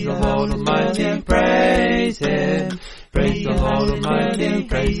Almighty, praise the Lord Almighty, praise Him. Praise the Lord Almighty,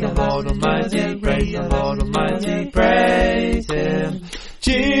 praise the Lord Almighty, praise the Lord Almighty, praise Him.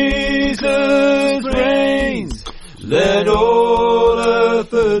 Jesus reigns. Let all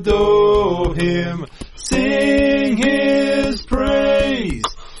earth adore Him, sing His praise,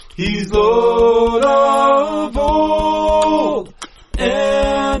 He's Lord of all,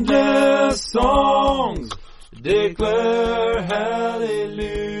 endless songs declare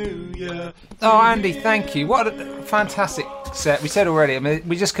hallelujah. Oh, Andy, thank you. What a fantastic set. We said already, I mean,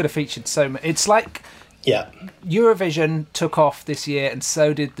 we just could have featured so much. It's like Eurovision took off this year, and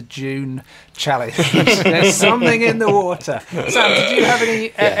so did the June challenge. There's something in the water. Sam, did you have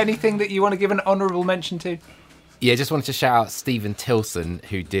anything that you want to give an honourable mention to? Yeah, just wanted to shout out Stephen Tilson,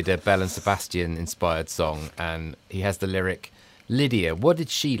 who did a Belle and Sebastian inspired song, and he has the lyric, Lydia, what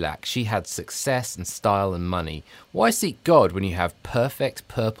did she lack? She had success and style and money. Why seek God when you have perfect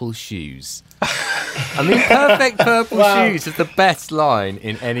purple shoes? I mean, perfect purple shoes is the best line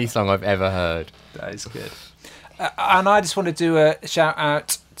in any song I've ever heard. That is good. And I just want to do a shout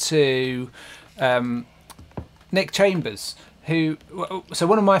out to Nick Chambers, who... So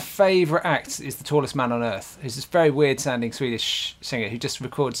one of my favourite acts is The Tallest Man on Earth, who's this very weird-sounding Swedish singer who just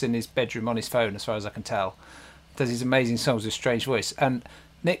records in his bedroom on his phone, as far as I can tell. Does these amazing songs with a strange voice. And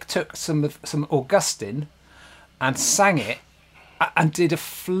Nick took some Augustine and sang it and did a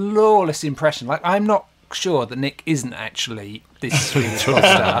flawless impression. Like, I'm not sure that Nick isn't actually this Swedish rock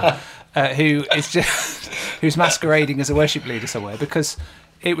star who's masquerading as a worship leader somewhere, because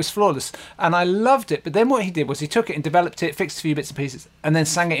it was flawless. And I loved it. But then what he did was he took it and developed it, fixed a few bits and pieces, and then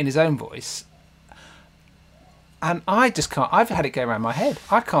sang it in his own voice. And I just can't... I've had it go around my head.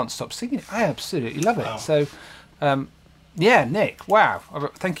 I can't stop singing it. I absolutely love it. Wow. So, yeah, Nick, wow.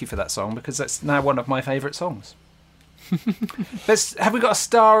 Thank you for that song, because that's now one of my favourite songs. Have we got a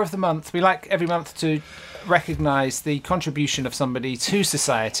star of the month? We like every month to recognise the contribution of somebody to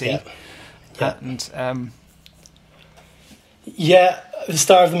society. Yeah. And the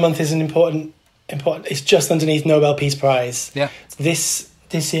star of the month is an important. It's just underneath Nobel Peace Prize. Yeah. This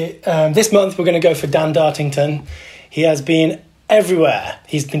year, this month we're going to go for Dan Dartington. He has been everywhere.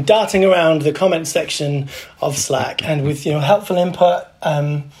 He's been darting around the comment section of Slack, and with helpful input.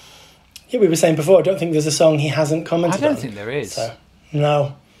 We were saying before, I don't think there's a song he hasn't commented on. I don't think there is. So,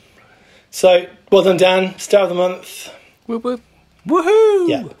 no. So, well done, Dan. Star of the month. Whoop, whoop. Woohoo!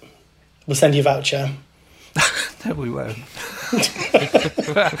 Yeah. We'll send you a voucher. No, we won't.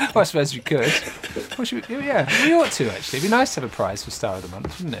 Well, I suppose we could. We ought to, actually. It'd be nice to have a prize for Star of the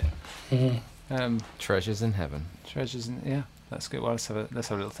Month, wouldn't it? Mm-hmm. Treasures in heaven. Yeah, that's good. Well, let's have a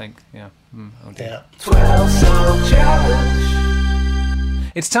little think. Yeah. Yeah. 12-song challenge.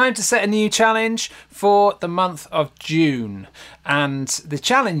 It's time to set a new challenge for the month of June. And the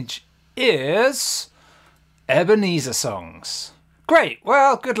challenge is Ebenezer Songs. Great.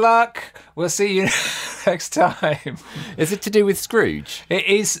 Well, good luck. We'll see you next time. Is it to do with Scrooge? It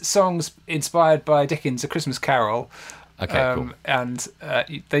is songs inspired by Dickens' A Christmas Carol. Okay, cool. And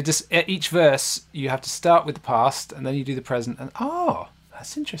they just, at each verse, you have to start with the past and then you do the present. And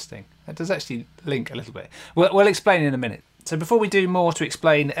that's interesting. That does actually link a little bit. We'll explain in a minute. So before we do more to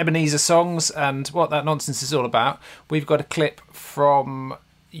explain Ebenezer Songs and what that nonsense is all about, we've got a clip from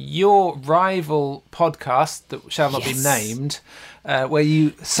your rival podcast that shall not be named, where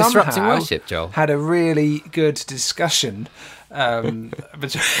you Disrupting somehow Worship, Joel. had a really good discussion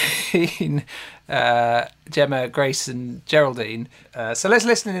between Gemma, Grace, and Geraldine. So let's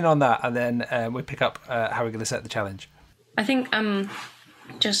listen in on that, and then we'll pick up how we're going to set the challenge. I think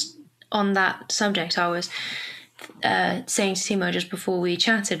just on that subject, I was saying to Timo just before we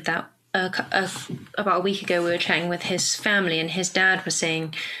chatted that about a week ago we were chatting with his family, and his dad was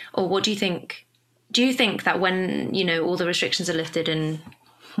saying, "Oh, what do you think? Do you think that when all the restrictions are lifted and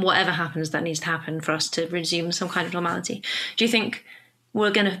whatever happens that needs to happen for us to resume some kind of normality, do you think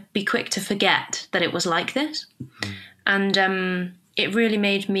we're going to be quick to forget that it was like this?" And it really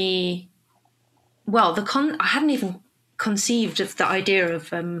made me. Well, I hadn't even conceived of the idea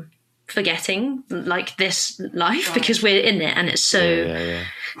of forgetting like this life because we're in it and it's so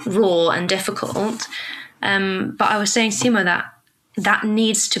raw and difficult. But I was saying to Timo that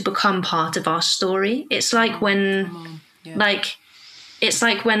needs to become part of our story. It's like when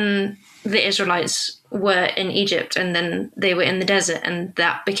the Israelites were in Egypt and then they were in the desert, and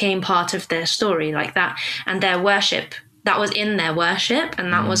that became part of their story, like that, and their worship. That was in their worship,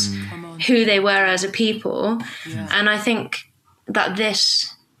 and that was who they were as a people. Yeah. And I think that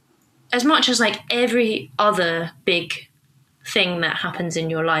this, as much as like every other big thing that happens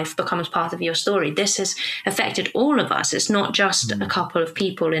in your life becomes part of your story, this has affected all of us. It's not just a couple of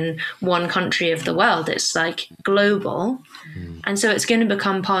people in one country of the world. It's like global. And so it's going to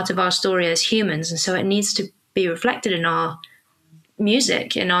become part of our story as humans. And so it needs to be reflected in our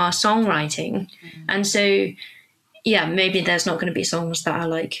music, in our songwriting. And so, yeah, maybe there's not going to be songs that are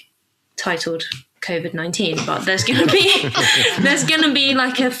like titled COVID-19, but there's going to be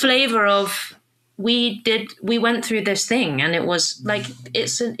like a flavor of we went through this thing, and it was like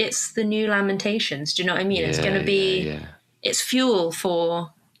it's the new Lamentations. Do you know what I mean? It's going to be it's fuel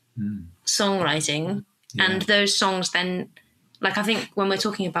for songwriting, and those songs then, like, I think when we're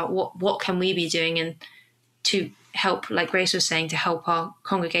talking about what can we be doing and to help, like Grace was saying, to help our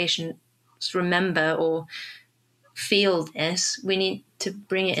congregation remember or feel this, we need to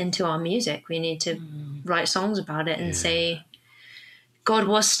bring it into our music. We need to write songs about it and say God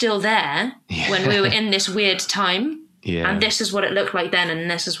was still there when we were in this weird time, and this is what it looked like then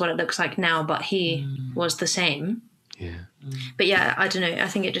and this is what it looks like now, but he was the same. But yeah, I don't know, I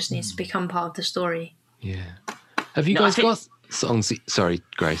think it just needs to become part of the story. Have you guys got songs? Sorry,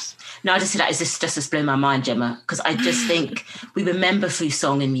 Grace. No, I just said that just has blown my mind, Gemma, because I just think we remember through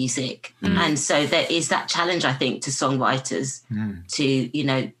song and music. And so there is that challenge, I think, to songwriters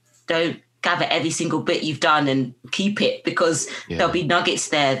to, don't gather every single bit you've done and keep it, because there'll be nuggets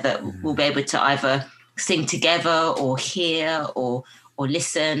there that we'll be able to either sing together or hear or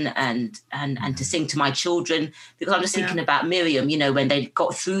listen and to sing to my children, because I'm just thinking about Miriam, when they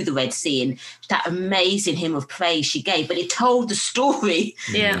got through the Red Sea and that amazing hymn of praise she gave, but it told the story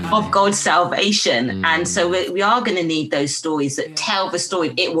of God's salvation. And so we are going to need those stories that tell the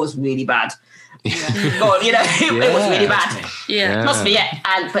story. It was really bad. God, it was really bad. Must be it.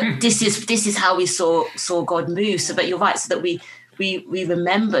 But this is how we saw God move. So, but you're right. So that we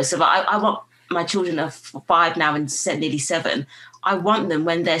remember. So I want my children are 5 now and nearly 7. I want them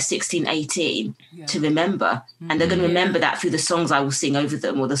when they're 16, 18 to remember. And they're going to remember that through the songs I will sing over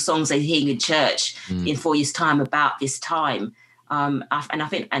them, or the songs they hear in church in 4 years' time about this time. And I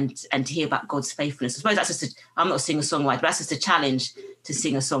think, and to hear about God's faithfulness. I suppose that's just I'm not a singer-songwriter, but that's just a challenge to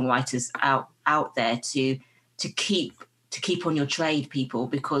singer-songwriters out there to keep on your trade, people,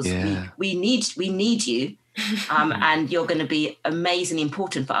 because we need you. And you're going to be amazingly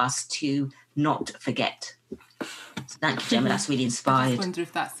important for us to not forget. So thank you, Gemma. That's really inspired. I just wonder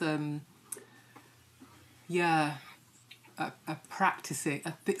if that's a practicing,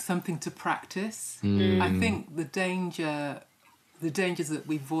 something to practice. I think the dangers that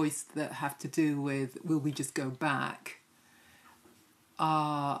we voiced that have to do with will we just go back?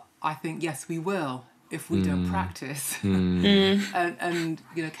 I think yes, we will if we don't practice. And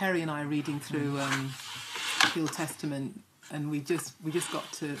Kerry and I are reading through the Old Testament. And we just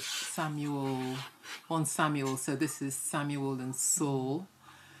got to 1 Samuel. So this is Samuel and Saul.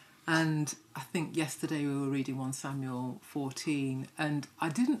 And I think yesterday we were reading 1 Samuel 14. And I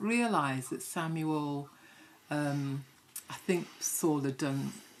didn't realise that Samuel, I think Saul had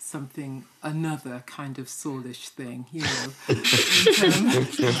done another kind of Saulish thing,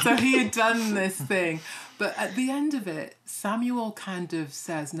 so he had done this thing. But at the end of it, Samuel kind of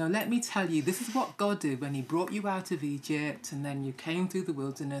says, no, let me tell you, this is what God did when he brought you out of Egypt, and then you came through the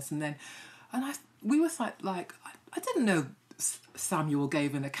wilderness, we were like, I didn't know Samuel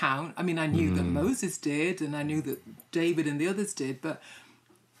gave an account. I mean, I knew that Moses did, and I knew that David and the others did, but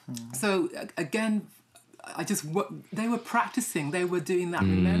So again, they were practicing, they were doing that,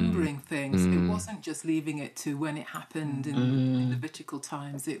 remembering things. It wasn't just leaving it to when it happened in Levitical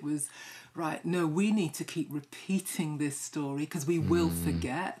times. It was, right, no, we need to keep repeating this story because we will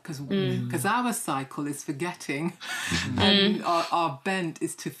forget, because our cycle is forgetting and our bent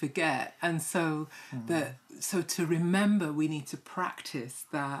is to forget. And so so to remember, we need to practice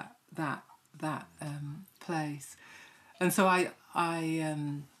that place. And so I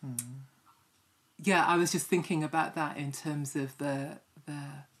was just thinking about that in terms of the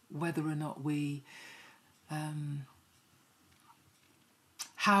whether or not we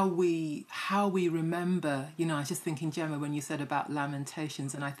how we remember. You know, I was just thinking, Gemma, when you said about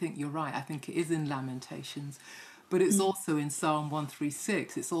Lamentations, and I think you're right. I think it is in Lamentations, but it's also in Psalm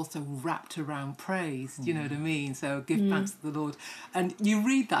 136. It's also wrapped around praise. Do you know what I mean? So give thanks to the Lord, and you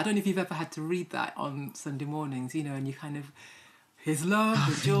read that. I don't know if you've ever had to read that on Sunday mornings. You know, and you kind of, His love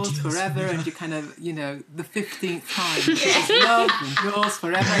endures forever, and you kind of, you know, the 15th time, His love endures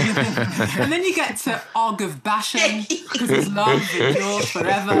forever. And then you get to Og of Bashan, because His love endures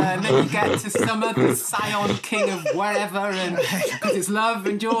forever. And then you get to some other Sion king of wherever, and because His love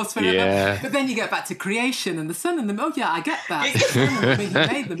endures forever. Yeah. But then you get back to creation and the sun and the moon. Oh, yeah, I get that. The sun and the moon,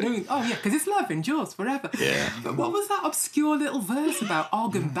 He made the moon. Oh, yeah, because His love endures forever. Yeah. But what was that obscure little verse about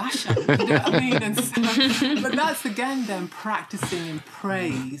Og and Bashan? You know what I mean? And so, but that's, again, then practicing in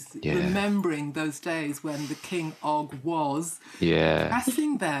praise, remembering those days when the King Og was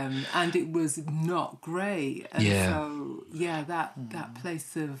pressing them, and it was not great. And so, that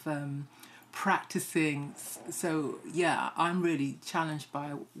place of practicing. So, I'm really challenged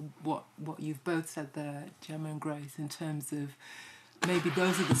by what you've both said there, Gemma and Grace, in terms of maybe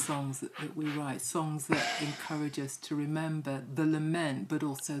those are the songs that we write, songs that encourage us to remember the lament, but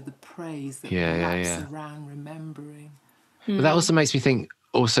also the praise that wraps around remembering. But that also makes me think,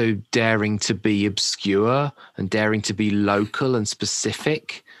 also daring to be obscure and daring to be local and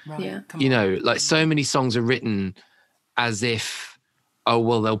specific. Right. Yeah. You know, like so many songs are written as if, oh,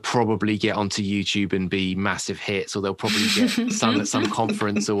 well, they'll probably get onto YouTube and be massive hits, or they'll probably get sung at some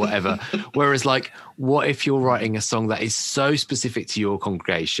conference or whatever. Whereas, like, what if you're writing a song that is so specific to your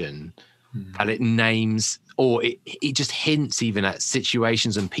congregation and it names, or it just hints even at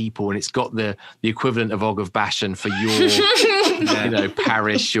situations and people, and it's got the equivalent of Og of Bashan for your you know,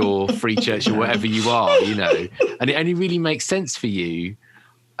 parish or free church or whatever you are, you know, and it only really makes sense for you.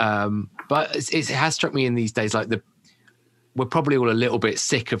 But it has struck me in these days, like we're probably all a little bit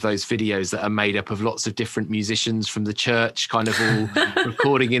sick of those videos that are made up of lots of different musicians from the church kind of all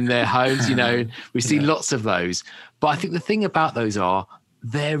recording in their homes, you know. We see lots of those. But I think the thing about those are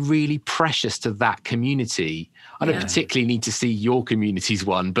they're really precious to that community. I don't particularly need to see your community's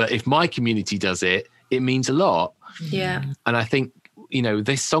one, but if my community does it, it means a lot. Yeah. And I think, you know,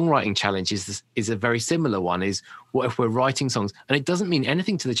 this songwriting challenge is a very similar one, is what if we're writing songs, and it doesn't mean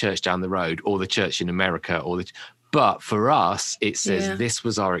anything to the church down the road or the church in America but for us, it says this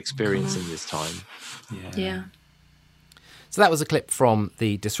was our experience in this time. Yeah. So that was a clip from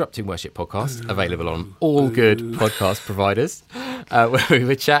the Disrupting Worship podcast, available on all good podcast providers, where we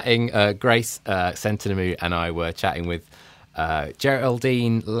were chatting, Grace Sentinamu and I were chatting with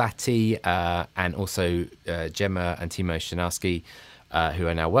Geraldine Latty and also Gemma and Timo Shanowski, who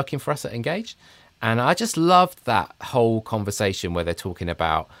are now working for us at Engage. And I just loved that whole conversation where they're talking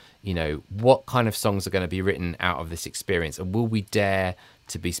about, you know, what kind of songs are going to be written out of this experience, and will we dare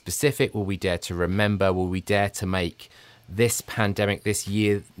to be specific? Will we dare to remember? Will we dare to make this pandemic, this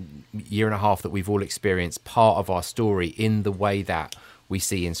year and a half that we've all experienced, part of our story in the way that we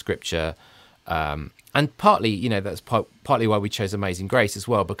see in Scripture? And partly, you know, that's partly why we chose Amazing Grace as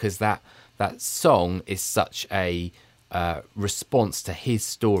well, because that song is such a response to his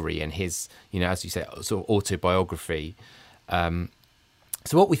story and his, you know, as you say, sort of autobiography.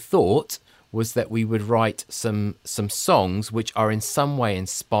 So what we thought was that we would write some songs which are in some way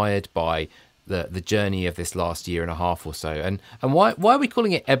inspired by the journey of this last year and a half or so. And why are we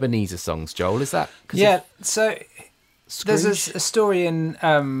calling it Ebenezer Songs, Joel? Is that so there's a story in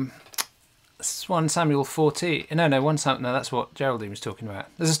 1 Samuel 14. No, that's what Geraldine was talking about.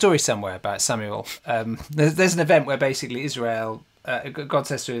 There's a story somewhere about Samuel. There's an event where basically Israel, God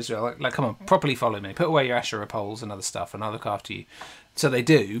says to Israel, like, come on, properly follow me. Put away your Asherah poles and other stuff, and I'll look after you. So they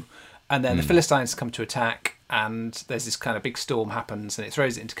do. And then the Philistines come to attack, and there's this kind of big storm happens, and it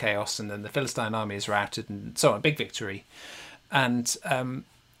throws it into chaos, and then the Philistine army is routed, and so on, big victory. And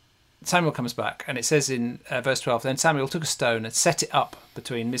Samuel comes back, and it says in verse 12, then Samuel took a stone and set it up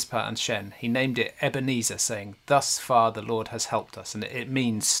between Mizpah and Shen. He named it Ebenezer, saying, thus far the Lord has helped us. And it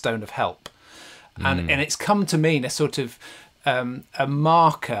means stone of help. And it's come to mean a sort of a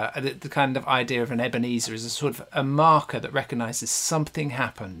marker, the kind of idea of an Ebenezer is a sort of a marker that recognises something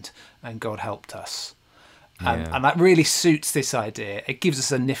happened and God helped us. And that really suits this idea. It gives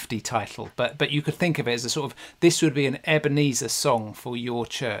us a nifty title, but you could think of it as a sort of, this would be an Ebenezer song for your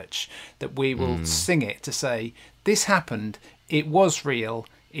church, that we will sing it to say, this happened, it was real,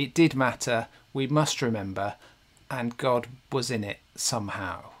 it did matter, we must remember, and God was in it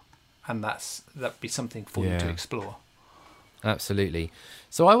somehow. And that'd be something for you to explore. Absolutely.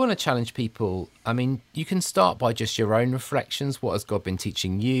 So I want to challenge people. I mean, you can start by just your own reflections. What has God been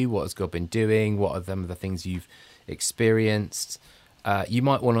teaching you? What has God been doing? What are some of the things you've experienced? You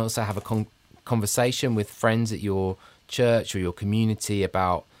might want to also have a conversation with friends at your church or your community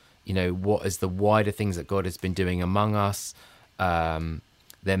about, what is the wider things that God has been doing among us.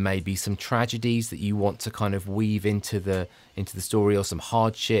 There may be some tragedies that you want to kind of weave into the story, or some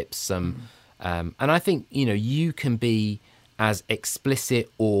hardships. And I think, you can be as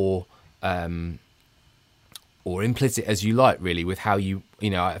explicit or implicit as you like, really, with how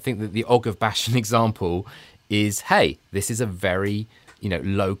I think that the Og of Bashan example is, hey, this is a very,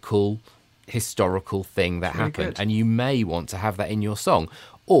 local, historical thing that happened. And you may want to have that in your song,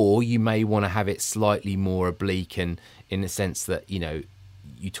 or you may want to have it slightly more oblique, and in the sense that,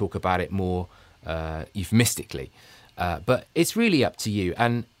 you talk about it more euphemistically. But it's really up to you,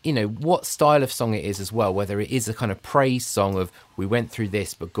 and what style of song it is as well. Whether it is a kind of praise song of, we went through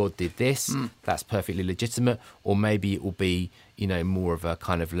this but God did this, that's perfectly legitimate, or maybe it will be more of a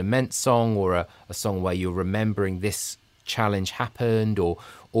kind of lament song, or a song where you're remembering this challenge happened, or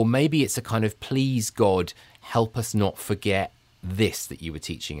maybe it's a kind of, please God, help us not forget this that you were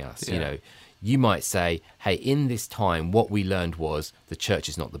teaching us. You might say, hey, in this time what we learned was the church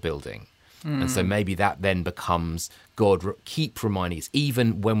is not the building. And so maybe that then becomes, God, keep reminding us,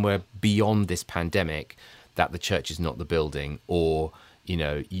 even when we're beyond this pandemic, that the church is not the building, or,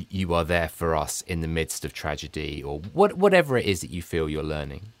 you are there for us in the midst of tragedy, or whatever it is that you feel you're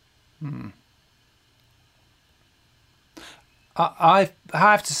learning. I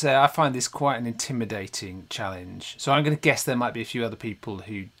have to say, I find this quite an intimidating challenge. So I'm going to guess there might be a few other people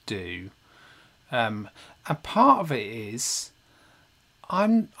who do. And part of it is,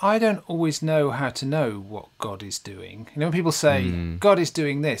 I don't always know how to know what God is doing. When people say God is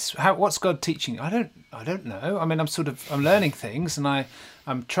doing this, what's God teaching? I don't know. I mean, I'm learning things, and I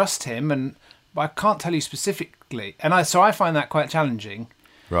trust Him, but I can't tell you specifically. And so I find that quite challenging,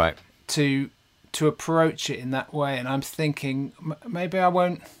 right? To approach it in that way. And I'm thinking, maybe I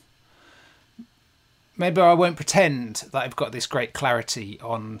won't pretend that I've got this great clarity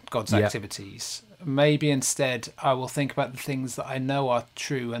on God's activities. Maybe instead I will think about the things that I know are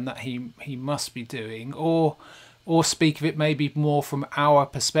true and that he must be doing, or speak of it maybe more from our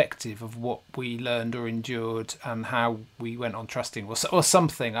perspective of what we learned or endured and how we went on trusting, or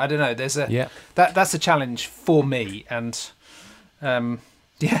something. I don't know. There's that's a challenge for me, and I mean,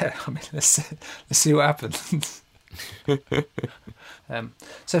 let's see what happens.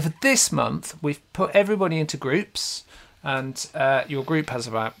 So for this month, we've put everybody into groups, and your group has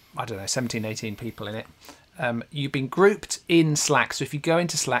about, 17, 18 people in it. You've been grouped in Slack. So if you go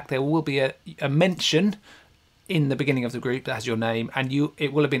into Slack, there will be a mention in the beginning of the group that has your name, and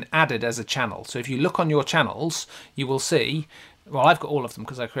it will have been added as a channel. So if you look on your channels, you will see, well, I've got all of them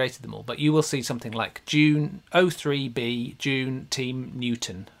because I created them all, but you will see something like June 03B, June Team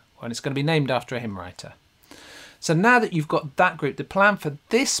Newton, and it's going to be named after a hymn writer. So now that you've got that group, the plan for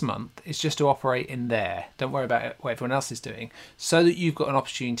this month is just to operate in there. Don't worry about what everyone else is doing, so that you've got an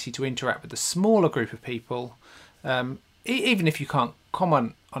opportunity to interact with a smaller group of people. Even if you can't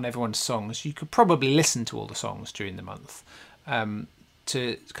comment on everyone's songs, you could probably listen to all the songs during the month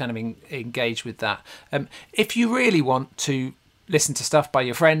to kind of engage with that. If you really want to listen to stuff by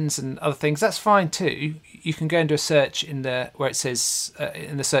your friends and other things, that's fine too. You can go and do a search where it says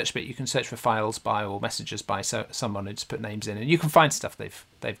in the search bit, you can search for files by or messages by someone who just put names in, and you can find stuff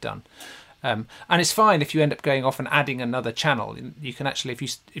they've done. And it's fine if you end up going off and adding another channel. You can actually,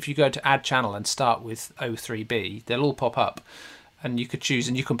 if you go to add channel and start with 03B, they'll all pop up, and you could choose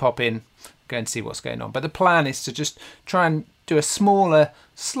and you can pop in, go and see what's going on. But the plan is to just try and do a smaller,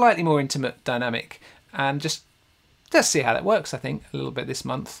 slightly more intimate dynamic, and just see how that works. I think a little bit this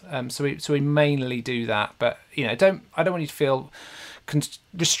month. So we mainly do that, but I don't want you to feel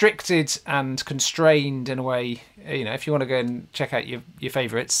restricted and constrained in a way. If you want to go and check out your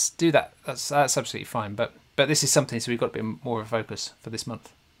favourites, do that. That's absolutely fine. But this is something, so we've got a bit more of a focus for this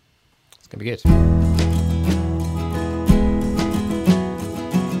month. It's gonna be good.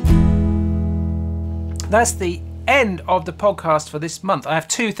 That's the end of the podcast for this month. I have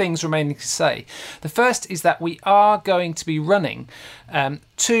two things remaining to say. The first is that we are going to be running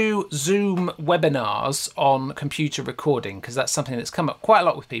 2 Zoom webinars on computer recording, because that's something that's come up quite a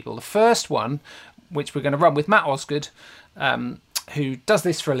lot with people. The first one, which we're going to run with Matt Osgood, who does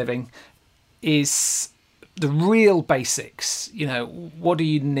this for a living, is the real basics. You know, what do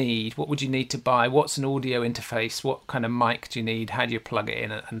you need? What would you need to buy? What's an audio interface? What kind of mic do you need? How do you plug it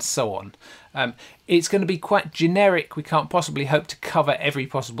in? And so on. It's going to be quite generic. We can't possibly hope to cover every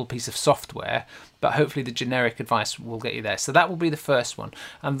possible piece of software, but hopefully the generic advice will get you there. So that will be the first one.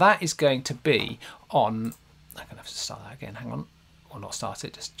 And that is going to be on... I'm going to have to start that again. Hang on. Or not start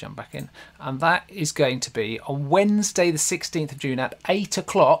it, just jump back in. And that is going to be on Wednesday the 16th of June at 8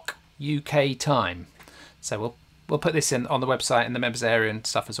 o'clock UK time. So we'll put this in on the website in the members area and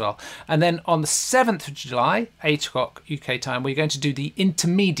stuff as well. And then on the 7th of July, 8 o'clock UK time, we're going to do the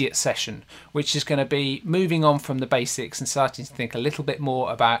intermediate session, which is going to be moving on from the basics and starting to think a little bit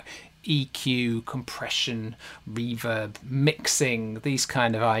more about EQ, compression, reverb, mixing, these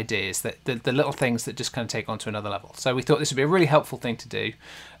kind of ideas, that the little things that just kind of take on to another level. So we thought this would be a really helpful thing to do.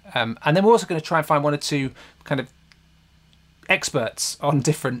 And then we're also going to try and find 1 or 2 kind of experts on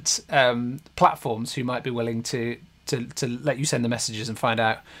different platforms who might be willing to let you send the messages and find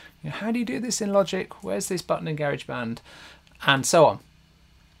out, you know, how do you do this in Logic? Where's this button in GarageBand? And so on.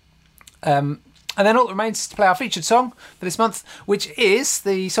 And then all that remains is to play our featured song for this month, which is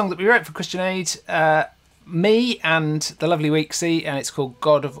the song that we wrote for Christian Aid, me and the lovely Weeksy, and it's called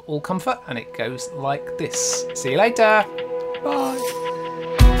God of All Comfort, and it goes like this. See you later. Bye.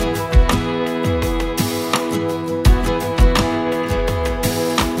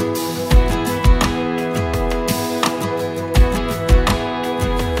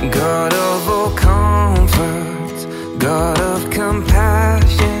 God of all comfort, God of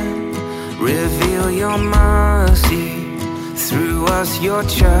compassion, reveal your mercy through us, your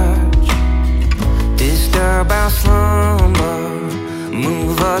church. Disturb our slumber,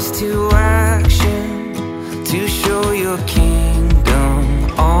 move us to action, to show your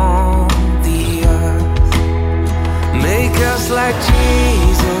kingdom on the earth. Make us like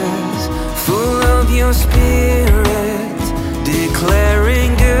Jesus, full of your spirit, declare